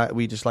really.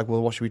 We just like,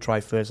 well, what should we try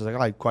first? I was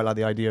like, I quite like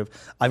the idea of,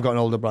 I've got an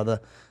older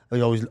brother.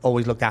 He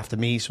always looked after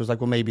me, so I was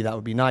like, well, maybe that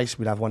would be nice.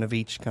 We'd have one of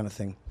each kind of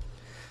thing.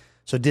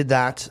 So did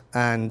that,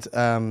 and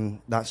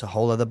that's a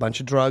whole other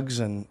bunch of drugs.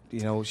 And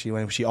when she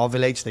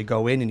ovulates, they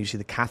go in, and you see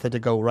the catheter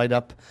go right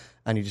up,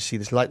 and you just see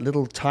this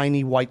little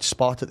tiny white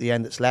spot at the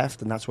end that's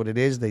left, and that's what it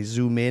is. They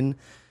zoom in,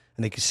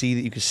 and you can see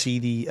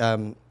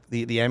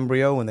the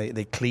embryo, and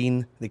they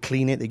clean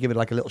it. They give it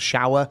like a little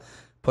shower,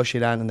 push it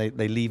down, and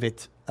they leave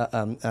it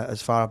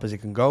as far up as it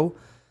can go,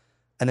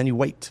 and then you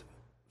wait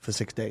for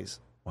 6 days.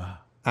 Wow.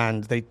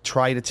 And they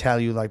try to tell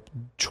you, like,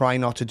 try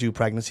not to do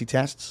pregnancy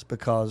tests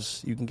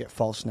because you can get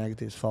false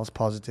negatives, false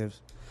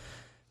positives.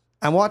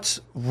 And what's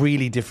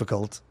really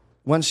difficult,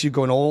 once you're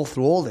going all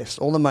through all this,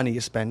 all the money you're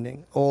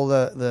spending, all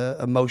the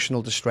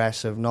emotional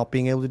distress of not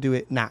being able to do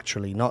it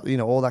naturally, not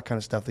all that kind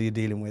of stuff that you're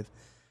dealing with,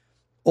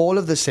 all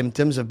of the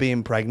symptoms of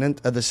being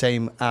pregnant are the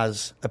same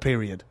as a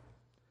period.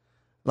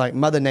 Like,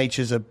 Mother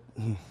Nature's a...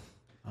 Can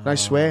I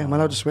swear? Am I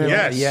allowed to swear?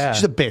 Yes. Yeah.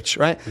 She's a bitch,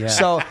 right?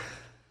 Yeah.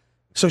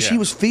 So she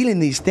was feeling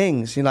these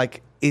things. You're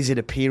like, is it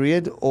a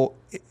period or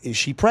is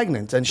she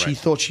pregnant? And she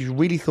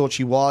really thought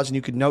she was, and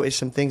you could notice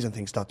some things, and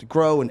things start to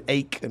grow and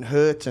ache and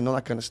hurt and all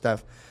that kind of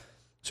stuff.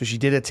 So she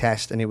did a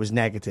test, and it was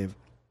negative.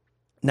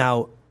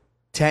 Now,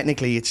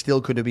 technically, it still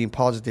could have been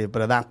positive,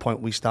 but at that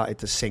point, we started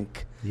to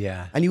sink.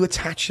 Yeah. And you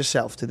attach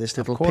yourself to this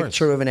little course.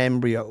 picture of an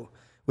embryo,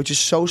 which is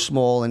so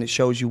small, and it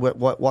shows you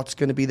what's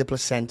going to be the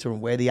placenta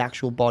and where the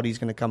actual body's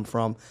going to come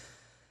from.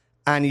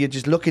 And you're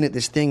just looking at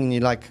this thing, and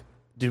you're like,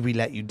 did we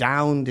let you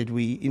down? Did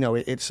we,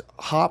 it's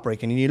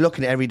heartbreaking. And you're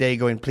looking at it every day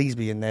going, please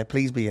be in there,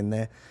 please be in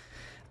there.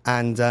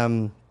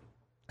 And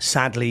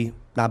sadly,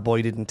 that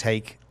boy didn't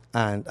take,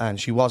 and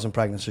she wasn't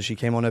pregnant, so she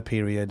came on her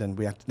period. And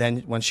then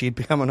when she'd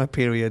become on her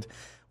period,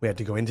 we had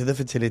to go into the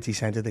fertility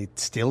center. They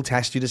still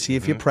test you to see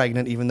if you're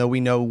pregnant, even though we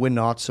know we're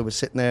not. So we're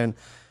sitting there and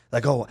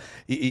like, oh,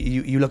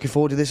 you looking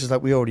forward to this? It's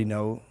like, we already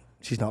know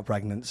she's not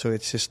pregnant. So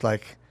it's just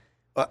like,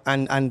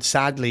 and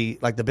sadly,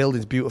 like, the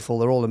building's beautiful,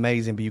 they're all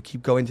amazing, but you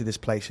keep going to this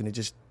place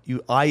and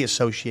I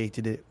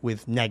associated it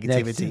with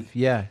negativity.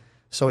 Yeah.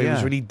 So it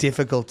was really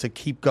difficult to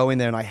keep going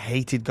there, and I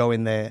hated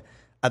going there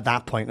at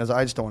that point. I was like,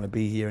 I just don't want to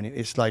be here. And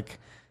it's like,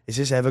 is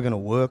this ever going to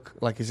work?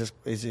 Like, is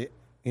it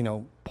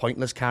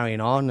pointless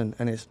carrying on?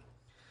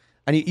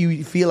 And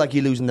you feel like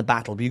you're losing the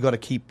battle, but you got to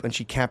keep. And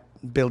she kept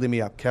building me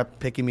up, kept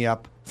picking me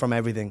up from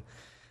everything.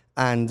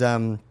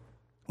 And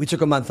we took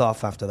a month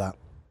off after that.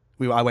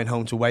 I went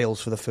home to Wales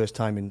for the first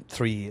time in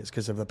 3 years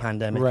because of the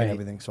pandemic and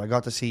everything. So I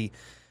got to see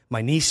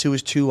my niece, who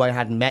was 2, I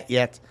hadn't met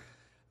yet.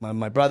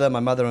 My brother, my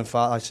mother and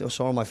father. I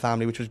saw all my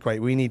family, which was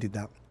great. We needed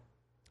that.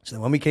 So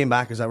then when we came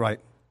back, I was like, right,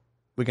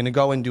 we're going to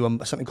go and do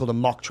something called a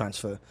mock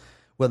transfer,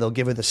 where they'll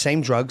give her the same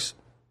drugs,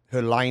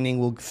 her lining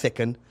will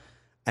thicken,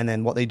 and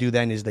then what they do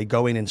then is they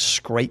go in and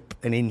scrape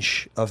an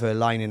inch of her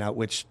lining out,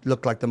 which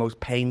looked like the most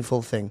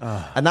painful thing.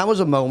 And that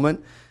was a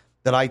moment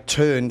that I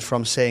turned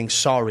from saying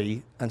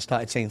sorry and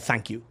started saying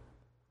thank you.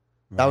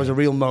 That was a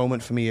real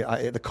moment for me.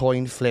 The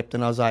coin flipped,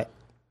 and I was like,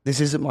 this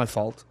isn't my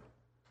fault.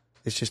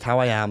 It's just how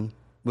I am.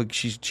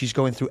 She's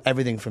going through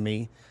everything for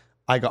me.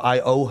 I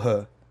owe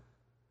her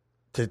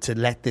to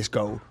let this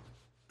go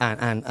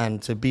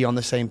and to be on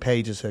the same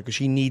page as her, because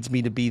she needs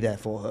me to be there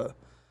for her.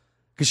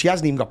 Because she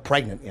hasn't even got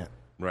pregnant yet.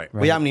 Right.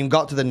 We haven't even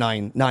got to the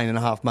nine and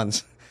a half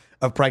months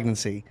of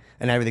pregnancy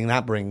and everything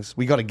that brings.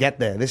 We got to get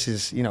there. This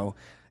is,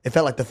 it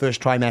felt like the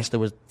first trimester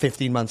was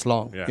 15 months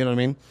long. Yeah. You know what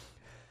I mean?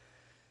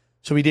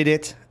 So we did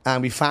it,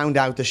 and we found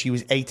out that she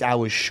was 8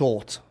 hours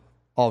short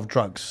of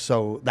drugs.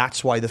 So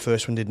that's why the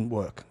first one didn't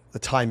work. The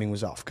timing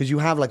was off. Because you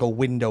have like a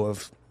window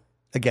of,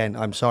 again,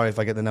 I'm sorry if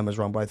I get the numbers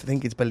wrong, but I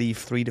think it's believed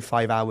 3 to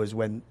 5 hours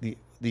when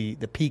the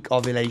peak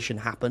ovulation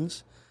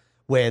happens,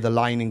 where the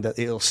lining, that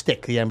it'll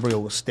stick, the embryo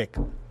will stick.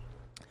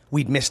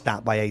 We'd missed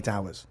that by 8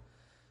 hours. So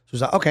it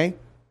was like, okay,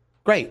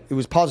 great. It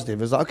was positive.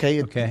 It was like,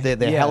 okay.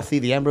 They're healthy.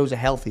 The embryos are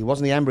healthy. It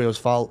wasn't the embryo's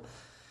fault.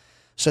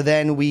 So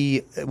then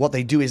what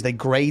they do is they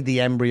grade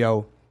the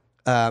embryo,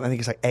 I think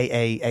it's like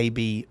AA,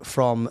 AB,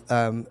 from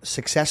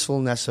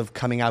successfulness of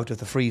coming out of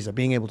the freezer,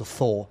 being able to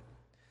thaw.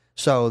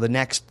 So the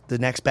next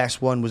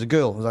best one was a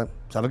girl. I was like,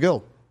 let's have a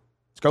girl.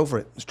 Let's go for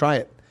it. Let's try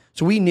it.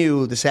 So we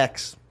knew the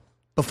sex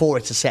before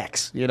it's a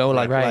sex,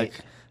 like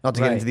not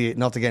to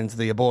get into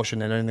the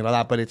abortion and anything like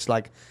that, but it's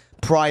like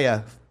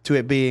prior to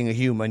it being a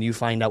human, you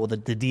find out what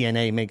the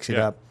DNA makes it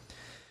up.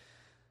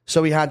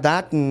 So we had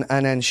that, and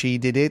then she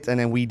did it, and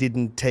then we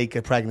didn't take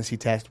a pregnancy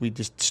test. We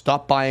just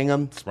stopped buying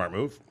them. Smart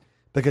move.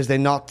 Because they're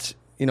not,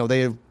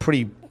 they're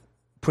pretty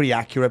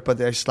accurate, but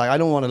they're just like, I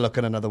don't want to look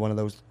at another one of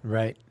those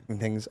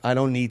things. I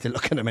don't need to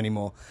look at them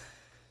anymore.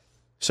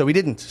 So we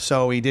didn't.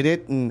 So we did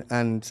it,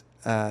 and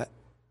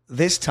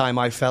this time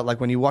I felt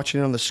like when you're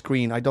watching it on the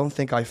screen, I don't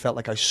think I felt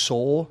like I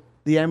saw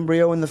the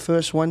embryo in the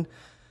first one.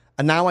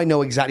 And now I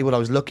know exactly what I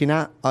was looking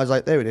at. I was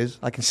like, there it is.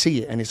 I can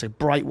see it, and it's a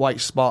bright white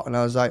spot, and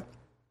I was like,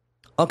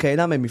 okay,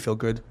 that made me feel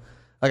good.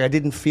 Like, I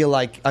didn't feel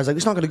like, I was like,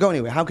 it's not going to go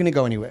anywhere. How can it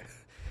go anywhere?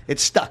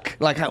 It's stuck.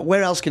 Like,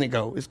 where else can it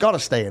go? It's got to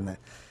stay in there.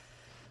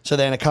 So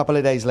then a couple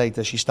of days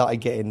later, she started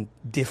getting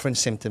different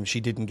symptoms she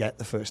didn't get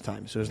the first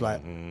time. So it was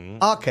like,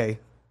 okay,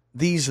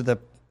 these are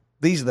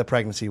the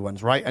pregnancy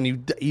ones, right? And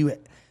you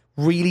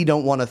really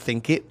don't want to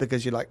think it,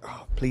 because you're like,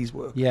 oh, please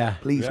work. Yeah.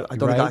 Please work. I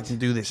don't think I can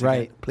do this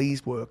again.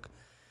 Please work.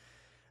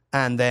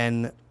 And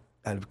then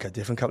I got a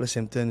different couple of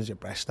symptoms. Your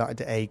breast started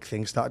to ache.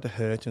 Things started to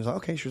hurt. And I was like,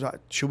 okay. She was like,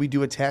 should we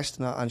do a test?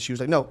 And she was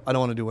like, no, I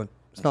don't want to do one.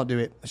 Let's not do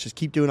it. Let's just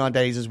keep doing our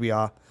days as we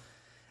are.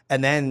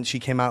 And then she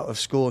came out of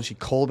school and she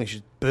called me. She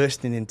was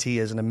bursting in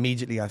tears. And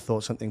immediately I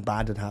thought something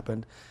bad had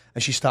happened.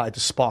 And she started to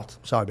spot.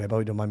 Sorry, babe,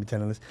 you don't mind me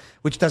telling this.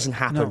 Which doesn't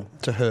happen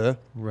to her.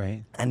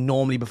 Right. And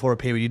normally before a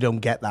period, you don't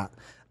get that.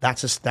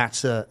 That's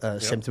a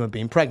symptom of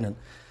being pregnant.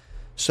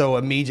 So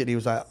immediately it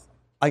was like,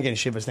 I'm getting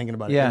shivers thinking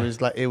about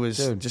it. It was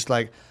just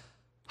like,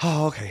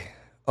 oh,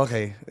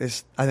 okay.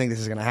 I think this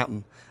is going to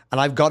happen.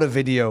 And I've got a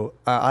video.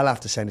 I'll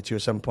have to send it to you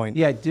at some point.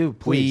 Yeah, do,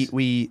 please.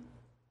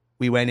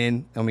 We went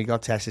in and we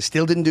got tested.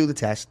 Still didn't do the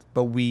test,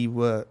 but we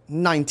were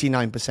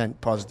 99%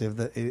 positive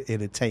that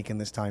it had taken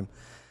this time.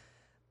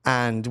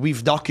 And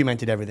we've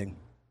documented everything.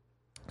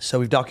 So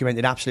we've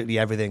documented absolutely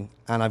everything.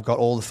 And I've got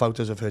all the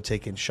photos of her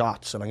taking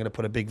shots. And I'm going to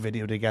put a big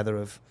video together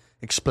of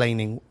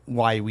explaining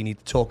why we need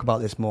to talk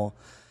about this more.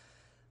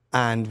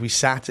 And we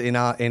sat in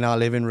our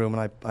living room,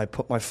 and I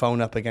put my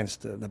phone up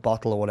against the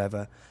bottle or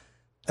whatever,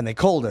 and they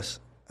called us.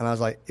 And I was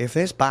like, if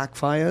this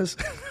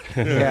backfires,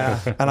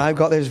 Yeah. and I've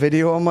got this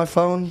video on my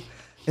phone,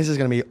 this is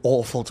going to be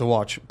awful to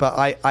watch.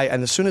 But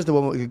and as soon as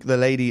the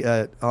lady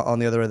on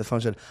the other end of the phone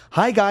said,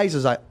 "Hi guys," I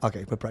was like,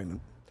 "Okay, we're pregnant."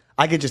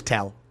 I could just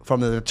tell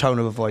from the tone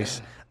of her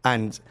voice.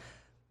 And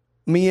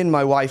me and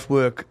my wife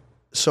work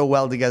so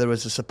well together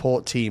as a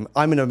support team.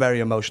 I'm a very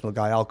emotional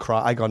guy. I'll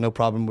cry. I got no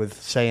problem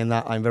with saying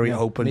that. I'm very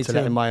open to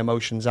letting my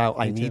emotions out.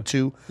 I need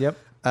to. Yep.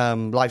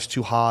 Life's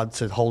too hard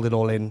to hold it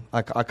all in.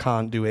 I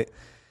can't do it.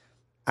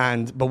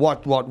 But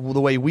what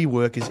the way we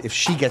work is, if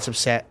she gets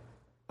upset,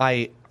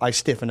 I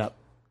stiffen up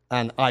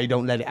and I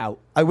don't let it out.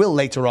 I will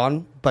later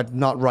on, but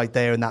not right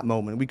there in that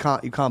moment. You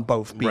can't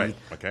both be. Right.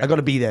 Okay. I got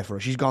to be there for her.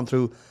 She's gone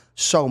through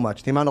so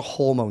much. The amount of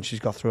hormones she's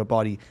got through her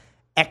body,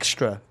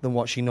 extra than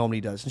what she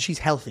normally does. And she's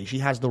healthy. She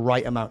has the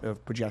right amount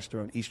of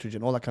progesterone,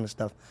 estrogen, all that kind of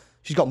stuff.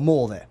 She's got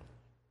more there.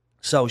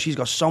 So she's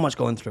got so much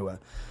going through her.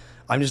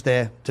 I'm just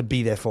there to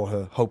be there for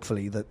her,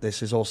 hopefully, that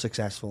this is all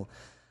successful.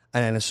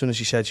 And then as soon as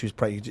she said she was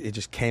pregnant, it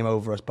just came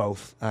over us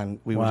both. And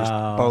we were just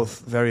both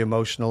very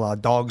emotional. Our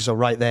dogs are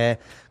right there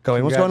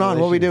going, "What's going on?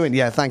 What are we doing?"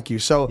 Yeah, thank you.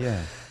 So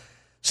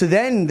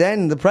then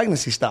the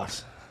pregnancy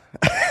starts.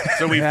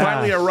 So we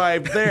finally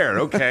arrived there.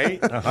 Okay.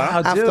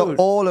 Uh-huh. After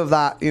all of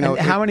that, And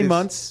how many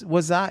months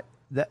was that?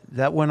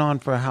 That went on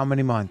for how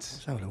many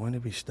months? So when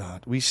did we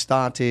start? We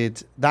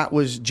started, that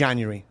was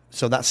January.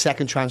 So that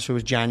second transfer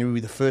was January.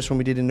 The first one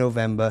we did in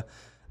November.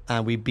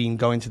 And we've been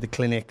going to the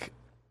clinic.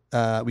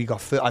 I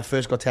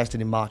first got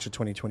tested in March of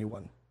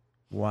 2021.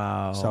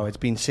 Wow. So it's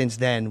been since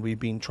then we've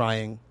been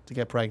trying to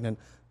get pregnant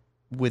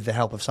with the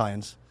help of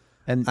science.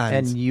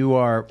 And you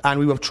are... And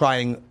we were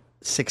trying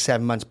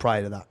 6-7 months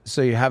prior to that.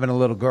 So you're having a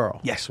little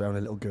girl. Yes, we're having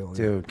a little girl.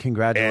 Dude,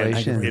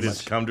 congratulations. And it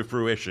has come to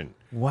fruition.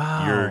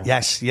 Wow.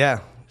 Yes,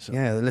 yeah.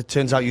 Yeah, it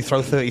turns out you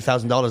throw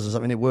 $30,000 or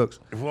something, it works.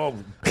 Well,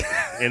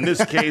 in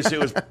this case, it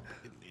was...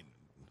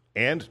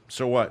 And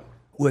so what?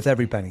 Worth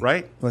every penny.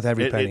 Right? Worth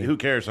every penny. Who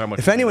cares how much...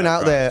 If anyone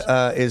out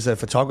there is a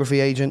photography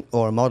agent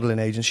or a modeling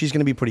agent, she's going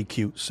to be pretty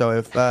cute. So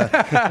if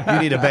you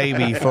need a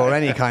baby for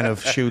any kind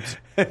of shoot,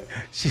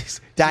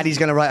 Daddy's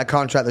going to write a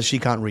contract that she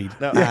can't read.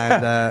 No.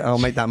 And I'll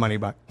make that money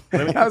back.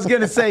 I was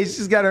going to say,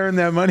 she's got to earn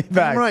that money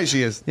back. I'm right,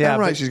 she is. Yeah, I'm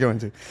right, she's going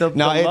to. The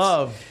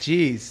love,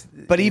 jeez.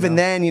 But even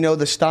then,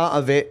 the start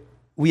of it,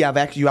 you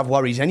have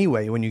worries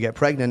anyway when you get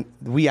pregnant.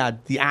 We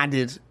had the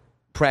added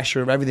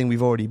pressure of everything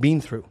we've already been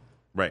through.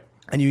 Right.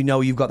 And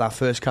you've got that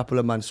first couple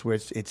of months where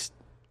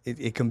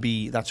it can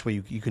be, that's where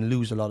you can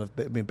lose a lot of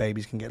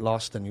babies, can get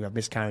lost, and you have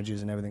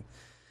miscarriages and everything.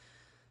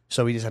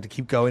 So we just had to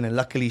keep going, and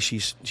luckily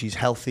she's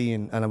healthy,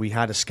 and we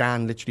had a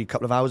scan literally a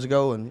couple of hours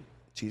ago, and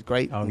she's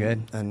great. Oh,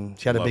 good. And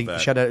she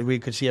had we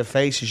could see her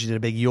face, and she did a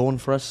big yawn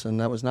for us,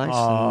 and that was nice.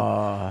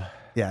 And,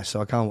 yeah,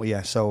 so I can't.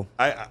 Yeah, so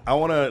I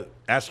want to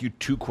ask you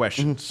two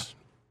questions. Mm-hmm.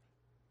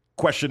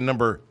 Question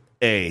number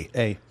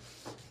A.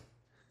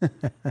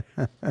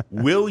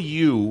 Will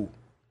you,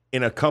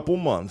 in a couple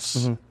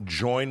months,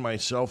 join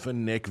myself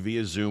and Nick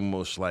via Zoom,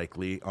 most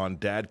likely, on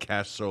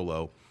Dadcast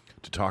Solo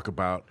to talk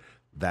about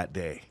that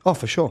day? Oh,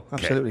 for sure.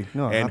 Absolutely. Okay.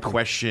 No, and happy.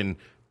 Question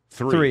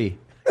 3.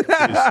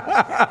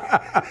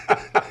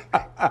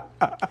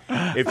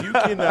 If you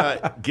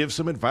can give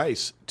some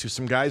advice to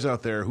some guys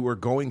out there who are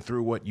going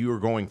through what you are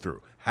going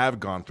through,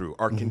 have gone through,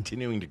 are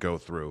continuing to go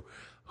through,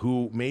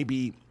 who may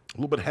be a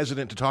little bit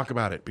hesitant to talk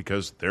about it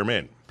because they're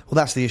men. Well,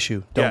 that's the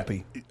issue. Don't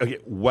be. Okay,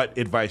 what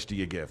advice do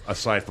you give,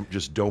 aside from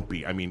just don't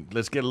be? I mean,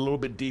 let's get a little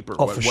bit deeper.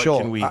 Oh, for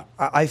sure. Can we...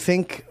 I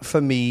think, for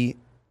me,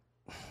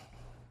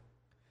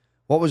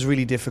 what was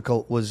really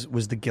difficult was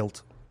the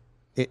guilt.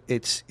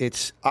 It's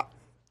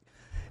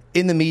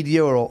in the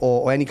media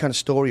or any kind of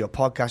story or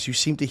podcast, you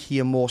seem to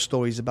hear more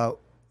stories about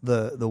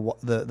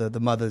the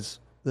mothers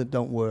that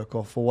don't work,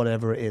 or for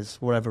whatever it is,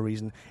 for whatever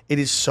reason. It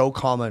is so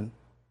common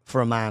for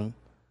a man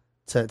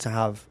to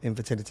have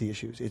infertility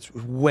issues. It's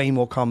way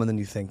more common than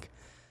you think.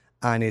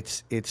 And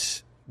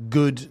it's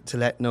good to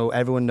let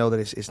everyone know that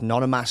it's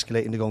not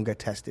emasculating to go and get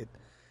tested.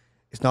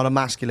 It's not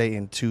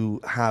emasculating to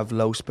have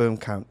low sperm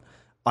count.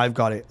 I've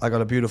got it. I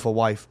got a beautiful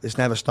wife. It's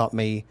never stopped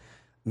me.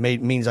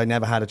 Means I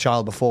never had a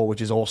child before,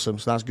 which is awesome.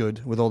 So that's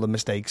good, with all the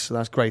mistakes. So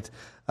that's great.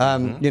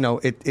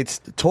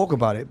 It's talk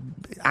about it.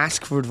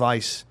 Ask for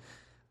advice.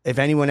 If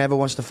anyone ever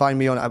wants to find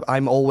me on,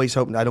 I'm always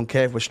open. I don't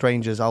care if we're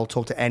strangers. I'll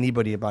talk to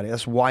anybody about it.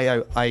 That's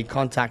why I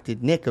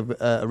contacted Nick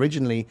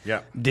originally.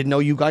 Yeah. Didn't know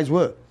you guys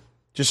were.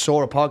 Just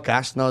saw a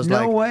podcast, and I was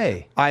like, no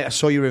way. I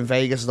saw you were in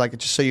Vegas. Like,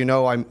 just so you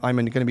know, I'm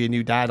going to be a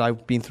new dad.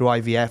 I've been through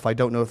IVF. I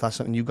don't know if that's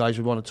something you guys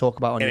would want to talk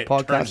about on your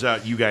podcast. It turns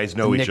out you guys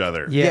know each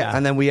other. Yeah.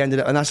 And then we ended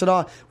up, and I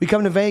said, we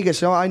come to Vegas.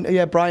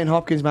 Brian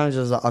Hopkins, manager.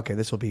 I was like, okay,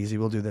 this will be easy.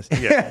 We'll do this.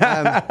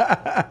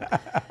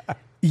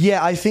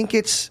 Yeah. I think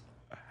it's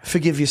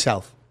forgive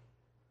yourself.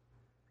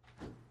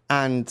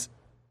 And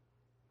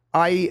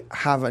I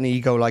have an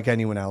ego like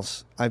anyone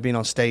else. I've been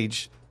on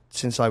stage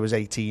since I was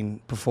 18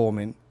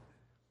 performing.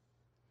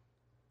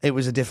 It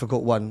was a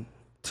difficult one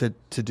to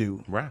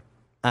do. Right.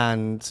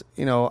 And,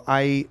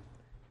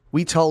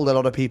 we told a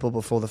lot of people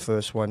before the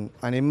first one,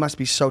 and it must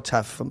be so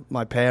tough for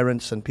my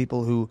parents and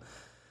people who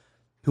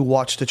who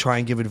watch to try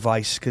and give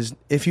advice, because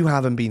if you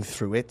haven't been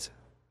through it,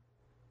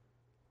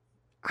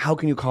 how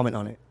can you comment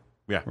on it?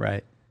 Yeah.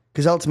 Right.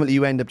 Because ultimately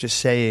you end up just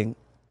saying,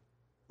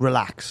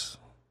 relax,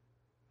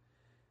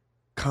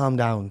 calm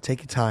down, take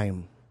your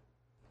time.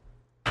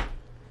 Do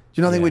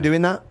you not think we're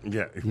doing that?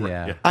 Yeah.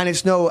 Yeah. And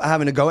it's no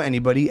having to go at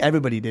anybody.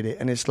 Everybody did it.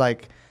 And it's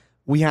like,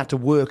 we had to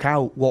work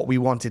out what we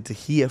wanted to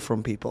hear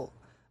from people.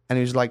 And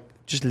it was like,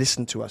 just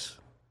listen to us.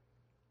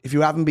 If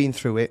you haven't been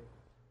through it,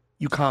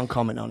 you can't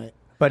comment on it.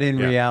 But in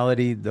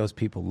reality, those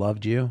people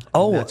loved you.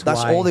 Oh, that's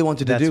all they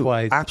wanted to do. That's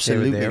why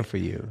Absolutely. they were there for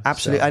you.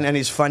 Absolutely. So. And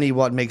it's funny,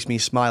 what makes me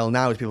smile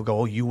now is people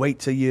go, oh, you wait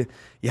till you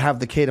have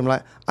the kid. I'm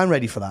like, I'm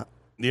ready for that.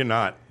 You're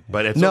not,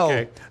 but it's No,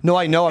 okay. no,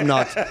 I know I'm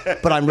not,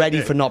 but I'm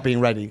ready for not being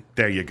ready.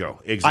 There you go.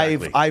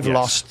 Exactly. I've Yes.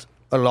 lost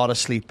a lot of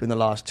sleep in the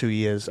last 2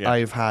 years. Yeah.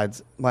 I've had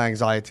my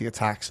anxiety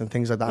attacks and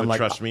things like that. But I'm like,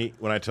 trust me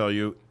when I tell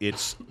you,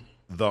 it's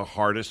the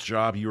hardest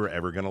job you are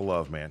ever going to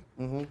love, man.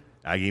 Mm-hmm.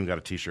 I even got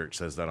a T-shirt that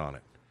says that on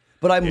it.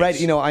 but I'm ready.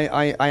 You know,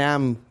 I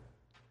am,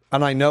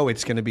 and I know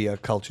it's going to be a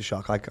culture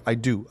shock. I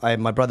do.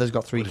 My brother's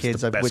got 3 But it's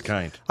kids. the best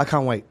kind. I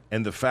can't wait.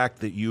 And the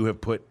fact that you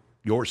have put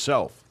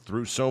yourself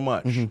through so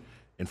much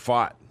and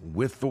fought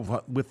with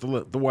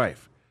the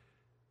wife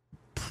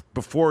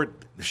before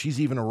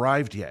she's even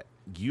arrived yet,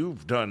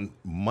 you've done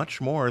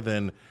much more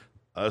than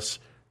us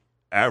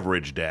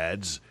average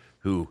dads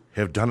who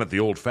have done it the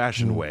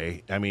old-fashioned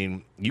way. I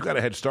mean, you got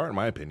a head start, in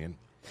my opinion.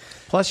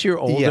 Plus, you're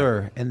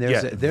older, and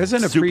there's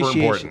an super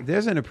appreciation. important.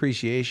 There's an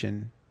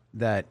appreciation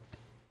that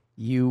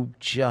you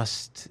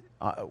just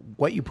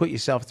what you put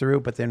yourself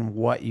through, but then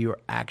what you're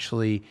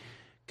actually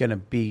going to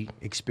be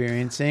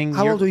experiencing.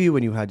 How old were you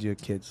when you had your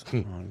kids?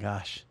 If Oh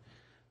gosh,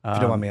 you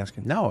don't mind me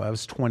asking. no, I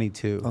was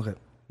 22. Okay.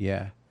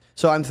 Yeah.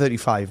 So I'm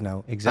 35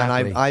 now.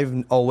 Exactly. And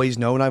I've always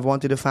known I've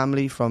wanted a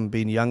family from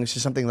being young. It's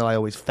just something that I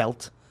always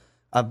felt.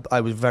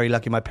 I was very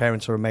lucky. My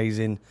parents are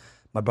amazing.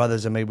 My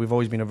brothers are amazing. We've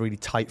always been a really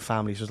tight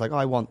family. So it's like, oh,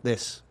 I want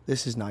this.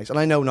 This is nice. And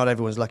I know not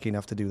everyone's lucky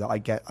enough to do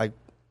that. I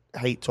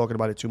hate talking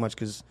about it too much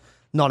because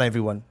not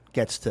everyone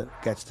gets to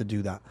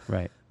do that.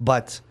 Right.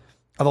 But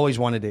I've always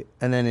wanted it.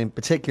 And then in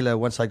particular,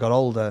 once I got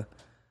older,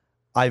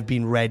 I've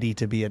been ready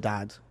to be a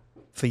dad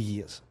for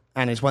years.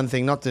 And it's one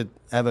thing, not to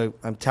ever,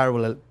 I'm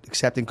terrible at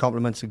accepting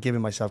compliments and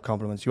giving myself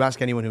compliments. You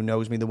ask anyone who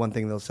knows me, the one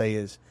thing they'll say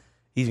is,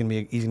 he's gonna be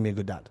a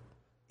good dad.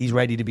 He's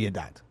ready to be a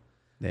dad.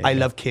 I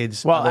love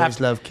kids. Well, I've always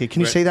loved kids. Can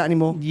you say that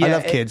anymore? Yeah, I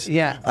love kids.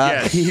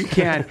 Yes. You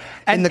can.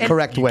 In the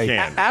correct way.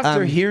 can.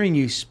 After hearing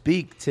you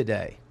speak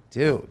today,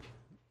 dude,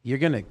 you're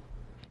gonna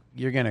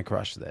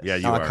crush this. Yeah,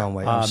 you I are. can't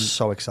wait. I'm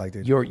so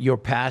excited. Your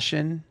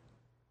passion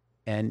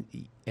and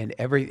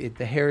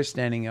the hair is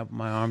standing up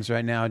my arms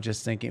right now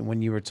just thinking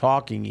when you were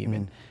talking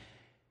even.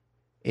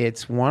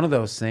 It's one of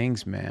those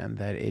things, man,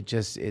 that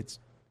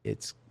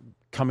it's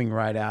coming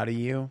right out of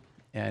you,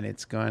 and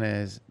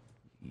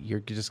you're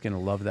just gonna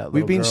love that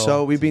little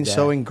girl. We've been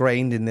so today.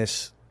 ingrained in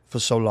this for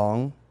so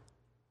long.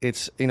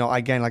 It's, you know,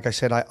 again, like I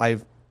said,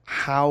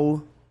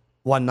 how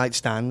one night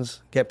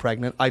stands get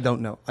pregnant, I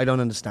don't know. I don't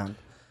understand.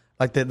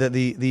 Like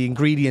the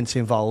ingredients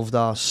involved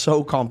are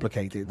so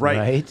complicated.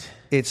 right.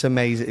 It's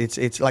amazing.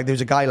 It's like there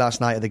was a guy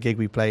last night at the gig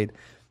we played.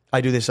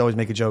 I do this, I always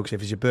make a joke. So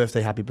if it's your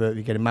birthday, happy birthday. If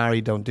you're getting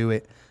married, don't do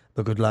it.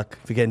 But good luck.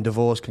 If you're getting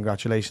divorced,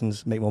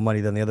 congratulations. Make more money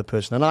than the other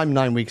person. And I'm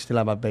 9 weeks, still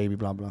have my baby,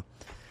 blah, blah.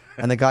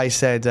 And the guy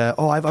said,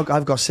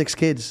 I've got 6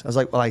 kids. I was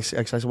like, well, I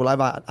said, well,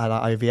 I've had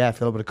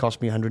IVF. It would have cost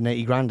me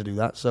 180 grand to do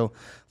that. So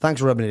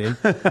thanks for rubbing it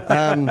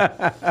in.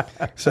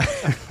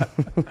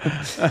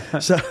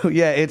 So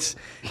yeah, it's.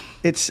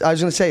 I was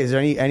going to say, is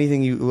there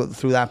anything you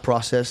through that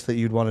process that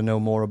you'd want to know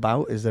more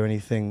about? Is there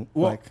anything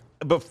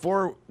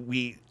Before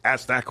we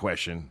ask that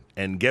question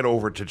and get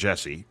over to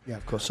Jesse. Yeah,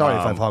 of course. Sorry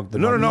if I've hogged the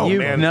No,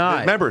 You've man. not.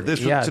 Remember,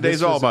 Yeah, today's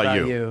this all was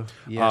about you.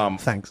 Yeah.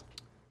 Thanks.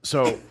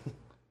 So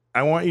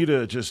I want you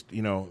to just,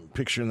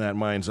 picture in that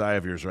mind's eye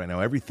of yours right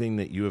now, everything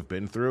that you have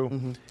been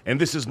through.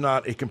 And this is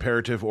not a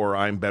comparative or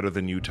I'm better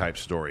than you type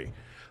story.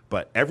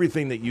 But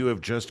everything that you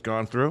have just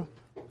gone through,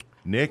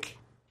 Nick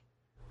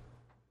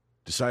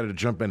decided to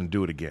jump in and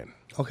do it again.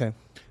 Okay.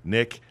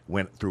 Nick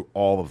went through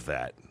all of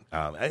that.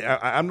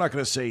 I'm not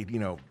going to say,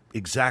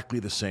 exactly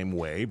the same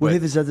way. But Were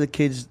his other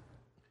kids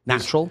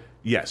natural?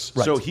 yes.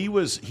 Right. So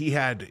he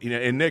had,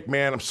 and Nick,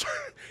 man, I'm sorry.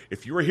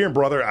 If you were here,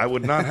 brother, I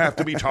would not have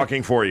to be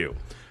talking for you.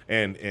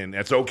 And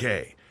that's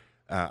okay.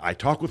 I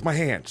talk with my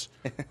hands.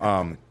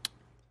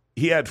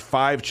 He had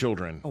 5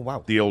 children. Oh,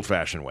 wow. The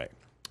old-fashioned way.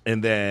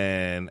 And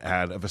then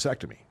had a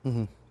vasectomy.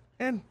 Mm-hmm.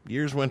 And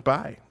years went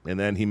by. And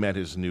then he met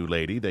his new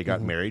lady. They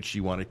got married.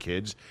 She wanted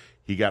kids.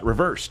 He got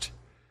reversed.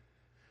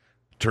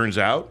 Turns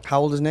out.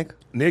 How old is Nick?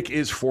 Nick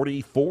is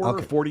 44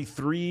 Okay. or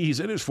 43. He's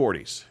in his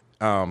 40s.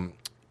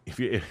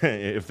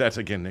 If that's,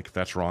 again, Nick, if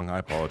that's wrong, I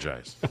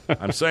apologize.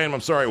 I'm saying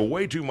I'm sorry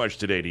way too much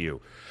today to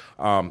you.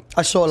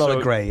 I saw a lot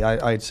of grey.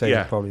 I'd say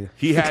Yeah, probably.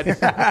 he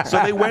had.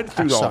 So they went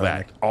through all Sorry,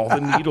 that, Nick. all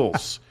the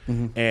needles,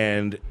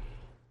 and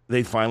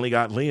they finally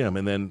got Liam.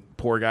 And then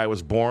poor guy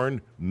was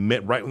born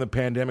right when the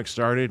pandemic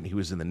started. He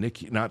was in the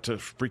NICU. Not to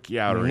freak you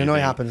out or anything. No,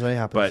 it happens. It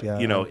happens. But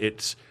yeah,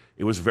 it's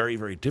it was very,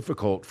 very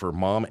difficult for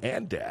mom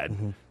and dad.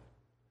 Mm-hmm.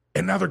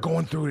 And now they're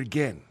going through it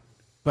again.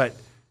 But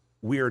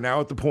we are now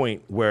at the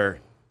point where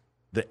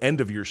the end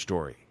of your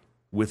story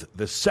with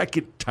the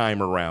second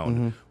time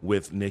around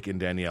with Nick and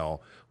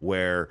Danielle,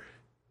 where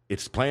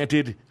it's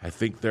planted. I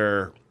think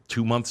they're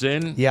 2 months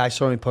in. Yeah, I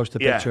saw him post a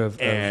picture of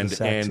and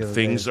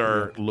things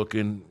are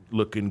looking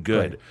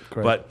good.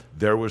 Great. But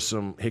there was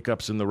some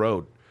hiccups in the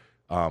road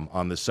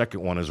on the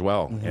second one as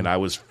well, and I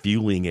was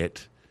feeling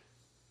it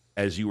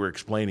as you were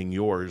explaining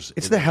yours.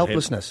 It's the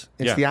helplessness.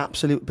 It's the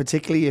absolute,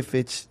 particularly if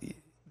it's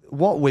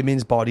what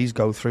women's bodies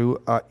go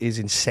through is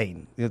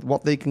insane.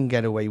 What they can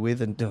get away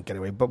with and don't get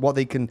away, but what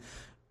they can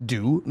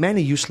do. Men are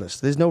useless.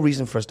 There's no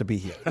reason for us to be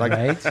here.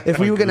 Like, if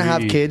we were going to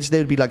have kids, there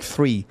would be like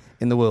 3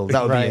 in the world.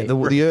 That would be it.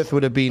 The earth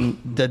would have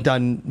been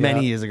done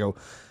many years ago.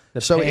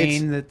 The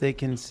pain that they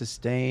can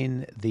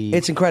sustain.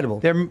 It's incredible.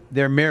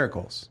 They're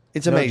miracles.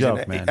 It's amazing. No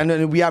joke, man.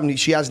 And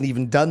she hasn't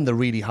even done the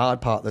really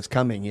hard part that's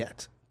coming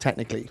yet,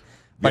 technically.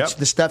 But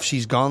the stuff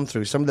she's gone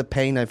through, some of the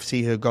pain I've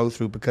seen her go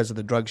through because of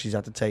the drugs she's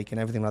had to take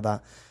and everything like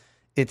that,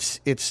 it's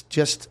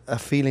just a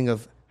feeling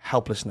of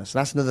helplessness.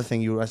 That's another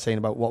thing you were saying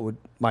about what would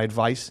my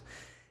advice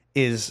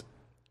is.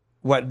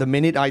 The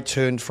minute I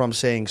turned from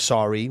saying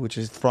sorry, which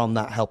is from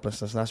that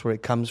helplessness, that's where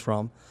it comes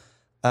from,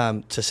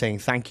 to saying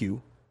thank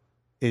you,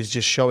 is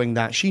just showing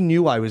that she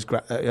knew I was,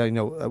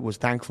 was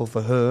thankful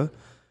for her,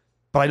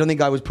 but I don't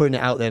think I was putting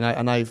it out there,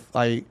 and I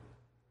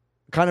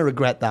kind of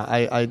regret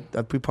that.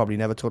 We probably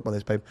never talked about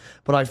this, babe,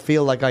 but I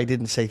feel like I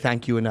didn't say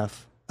thank you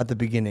enough at the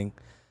beginning,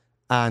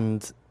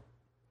 and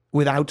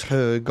without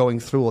her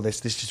going through all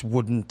this just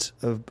wouldn't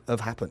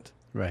have happened.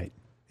 Right.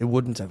 It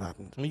wouldn't have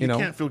happened. You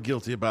can't feel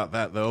guilty about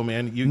that, though,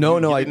 man. I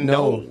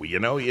know.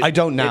 I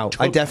don't now.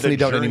 I definitely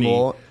don't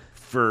anymore.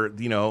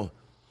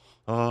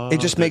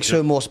 It just makes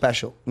her more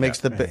special.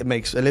 It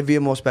makes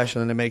Olivia more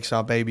special, and it makes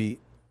our baby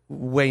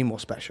way more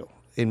special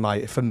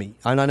for me.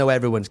 And I know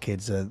everyone's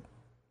kids are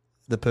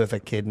the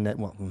perfect kid,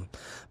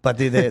 but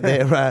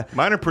they're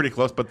mine are pretty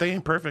close, but they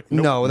ain't perfect.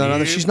 Nope.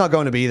 No. She's not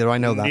going to be either. I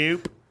know that.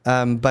 Nope.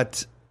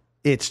 But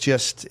it's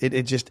just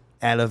it just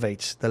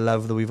elevates the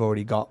love that we've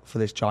already got for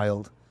this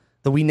child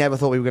that we never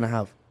thought we were going to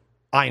have.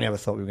 I never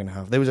thought we were going to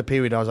have. There was a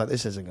period I was like,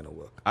 this isn't going to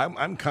work.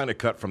 I'm kind of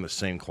cut from the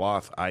same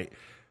cloth.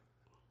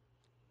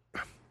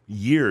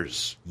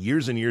 Years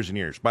and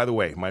years. By the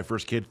way, my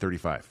first kid,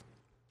 35.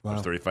 Wow. I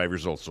was 35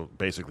 years old, so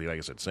basically, like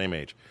I said, same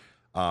age.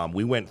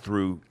 We went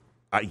through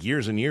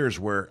years and years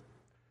where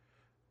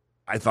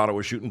I thought I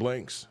was shooting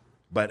blanks,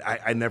 but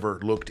I never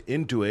looked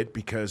into it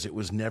because it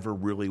was never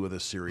really with a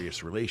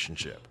serious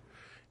relationship.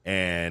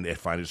 And it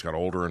finally just got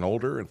older and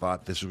older and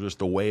thought this was just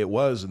the way it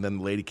was. And then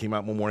the lady came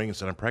out one morning and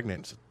said, I'm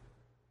pregnant. Said,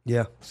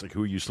 yeah. It's like,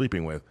 who are you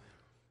sleeping with?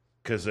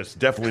 Because it's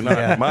definitely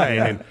not mine.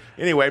 Yeah. And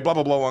anyway, blah,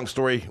 blah, blah, long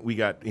story. We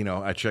got,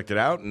 I checked it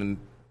out and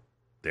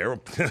we're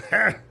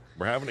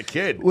having a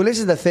kid. Well, this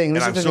is the thing.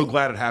 And I'm so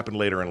glad it happened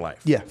later in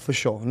life. Yeah, for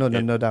sure.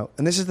 No doubt.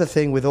 And this is the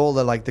thing with all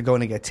the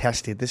going to get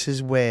tested. This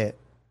is where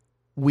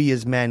we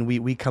as men,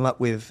 we come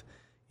up with,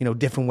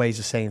 different ways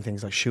of saying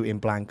things like shooting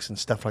blanks and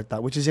stuff like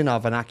that, which is in our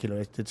vernacular.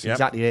 It's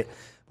exactly it.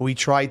 But we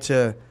try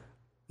to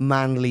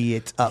manly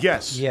it up.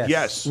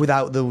 Yes.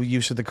 Without the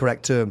use of the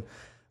correct term.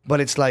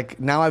 But it's like,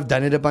 now I've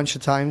done it a bunch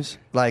of times.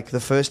 Like the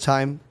first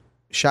time,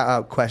 shout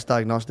out Quest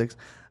Diagnostics.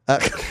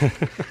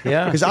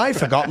 Because I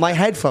forgot my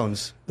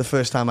headphones the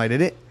first time I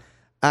did it.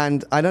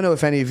 And I don't know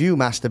if any of you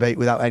masturbate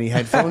without any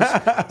headphones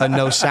and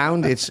no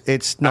sound. It's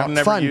not fun.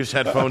 I've never used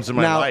headphones in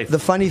my life. The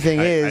funny thing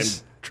is,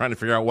 I'm trying to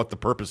figure out what the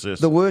purpose is.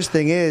 The worst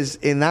thing is,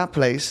 in that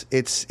place,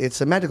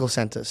 it's a medical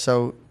center.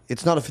 So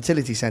it's not a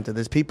fertility center.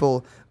 There's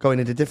people going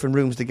into different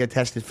rooms to get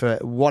tested for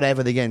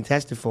whatever they're getting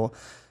tested for.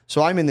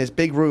 So I'm in this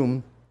big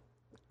room,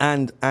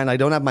 and I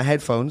don't have my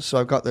headphones, so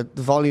I've got the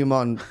volume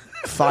on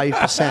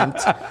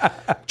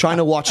 5%, trying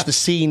to watch the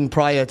scene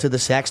prior to the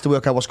sex to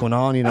work out what's going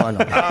on. I know.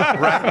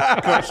 Right,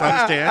 of course, I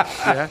understand.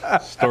 Yeah,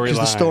 because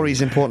the story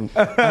is important.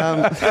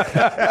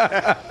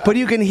 But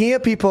you can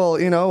hear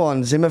people,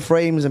 on Zimmer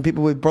frames and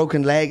people with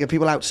broken leg and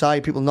people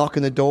outside, people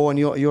knocking the door, and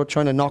you're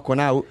trying to knock one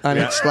out, and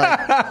it's like,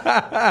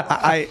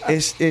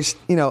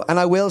 and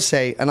I will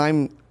say, and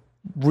I'm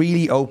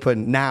really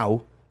open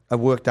now. I've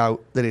worked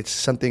out that it's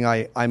something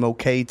I'm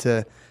okay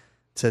to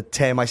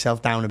tear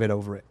myself down a bit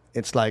over it.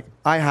 It's like,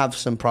 I have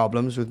some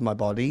problems with my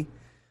body.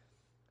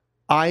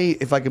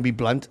 If I can be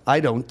blunt,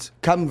 I don't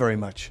come very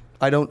much.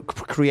 I don't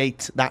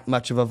create that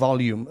much of a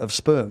volume of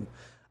sperm.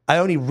 I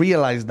only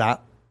realized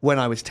that when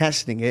I was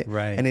testing it,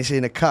 right. And it's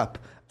in a cup,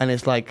 and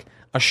it's like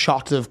a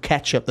shot of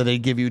ketchup that they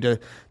give you to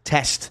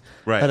test.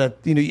 Right.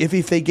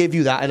 If they give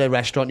you that at a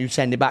restaurant, you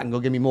send it back and go,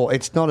 give me more.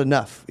 It's not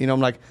enough. I'm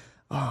like,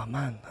 oh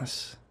man,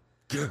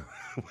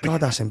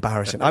 God, that's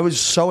embarrassing. I was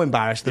so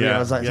embarrassed. I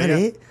was like, is that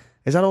it?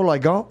 Is that all I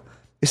got?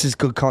 This is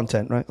good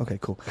content, right? Okay,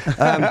 cool.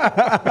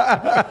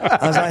 I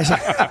was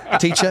like,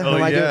 teacher,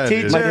 am I doing?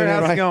 Teacher,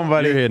 how's it going,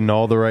 buddy? You're hitting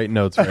all the right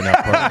notes right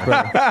now.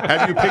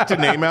 Have you picked a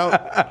name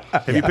out?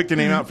 Have you picked a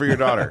name out for your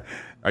daughter?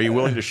 Are you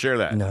willing to share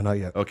that? No, not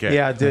yet. Okay.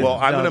 Yeah, dude. Well,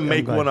 I'm going to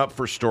make one up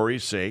for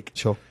story's sake.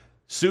 Sure.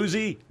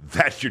 Susie,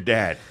 that's your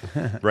dad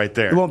right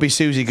there. It won't be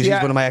Susie because she's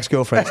one of my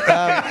ex-girlfriends.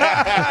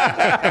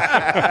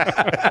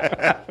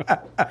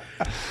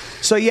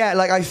 So yeah,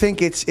 like I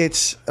think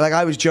it's like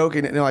I was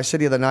joking. You know, I said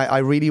the other night, I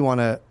really want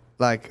to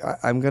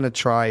I'm gonna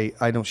try.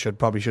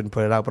 Probably shouldn't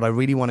put it out, but I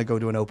really want to go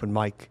to an open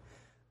mic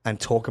and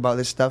talk about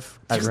this stuff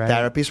as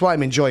therapy. It's why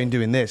I'm enjoying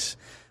doing this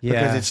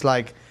because it's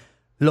like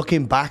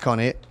looking back on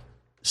it,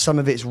 some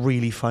of it's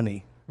really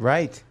funny,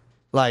 Right.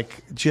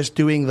 Like just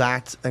doing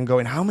that and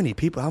going, how many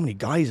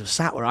guys have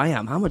sat where I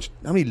am? How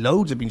many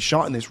loads have been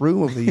shot in this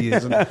room over the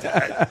years? And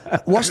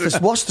what's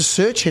the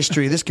search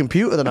history of this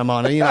computer that I'm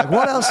on? And you're like,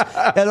 what else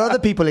are other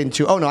people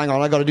into? Oh no, hang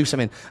on, I got to do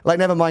something. Like,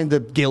 never mind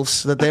the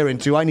gilfs that they're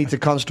into. I need to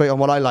concentrate on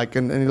what I like.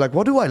 And you're like,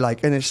 what do I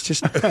like? And it's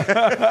just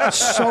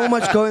so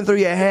much going through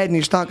your head, and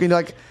you start going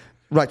like,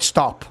 right,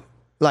 stop.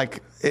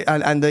 Like,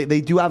 and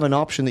they do have an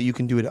option that you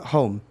can do it at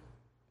home,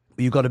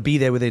 but you've got to be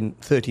there within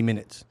 30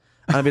 minutes.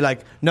 And I'd be like,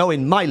 no,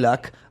 in my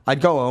luck,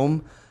 I'd go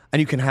home and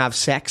you can have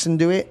sex and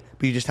do it,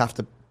 but you just have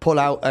to pull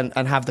out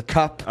and have the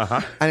cup.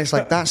 And it's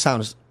like, that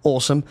sounds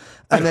awesome.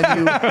 And then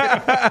you... and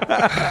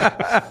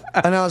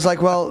I was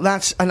like, well,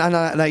 that's... And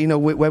you know,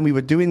 when we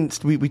were doing...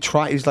 We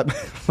tried... It was like...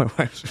 My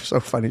wife was so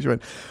funny. She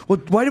went, well,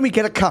 why don't we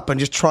get a cup and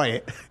just try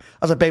it?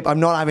 I was like, babe, I'm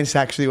not having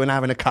sex with you and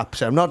having a cup,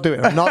 so I'm not doing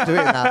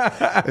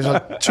that. It's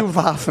like too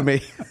far for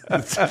me.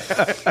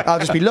 I'll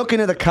just be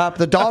looking at the cup.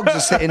 The dogs are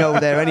sitting over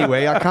there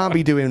anyway. I can't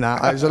be doing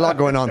that. There's a lot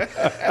going on.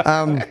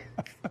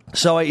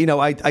 So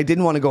I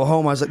didn't want to go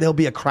home. I was like, there'll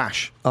be a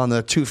crash on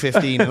the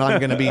 215 and I'm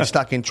going to be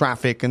stuck in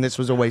traffic and this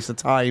was a waste of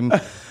time.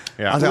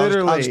 Yeah. I was like,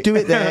 I'll just do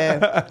it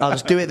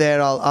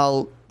there.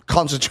 I'll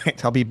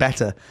concentrate. I'll be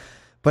better.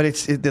 But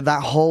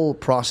that whole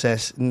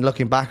process, and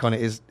looking back on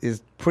it,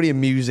 is pretty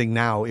amusing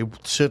now. It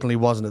certainly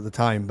wasn't at the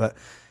time, but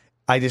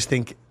I just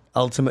think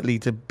ultimately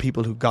to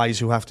guys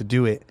who have to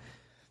do it,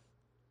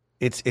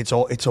 it's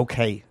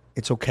okay.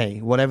 It's okay.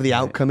 Whatever the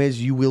outcome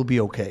is, you will be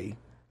okay.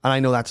 And I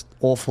know that's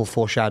awful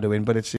foreshadowing, but it's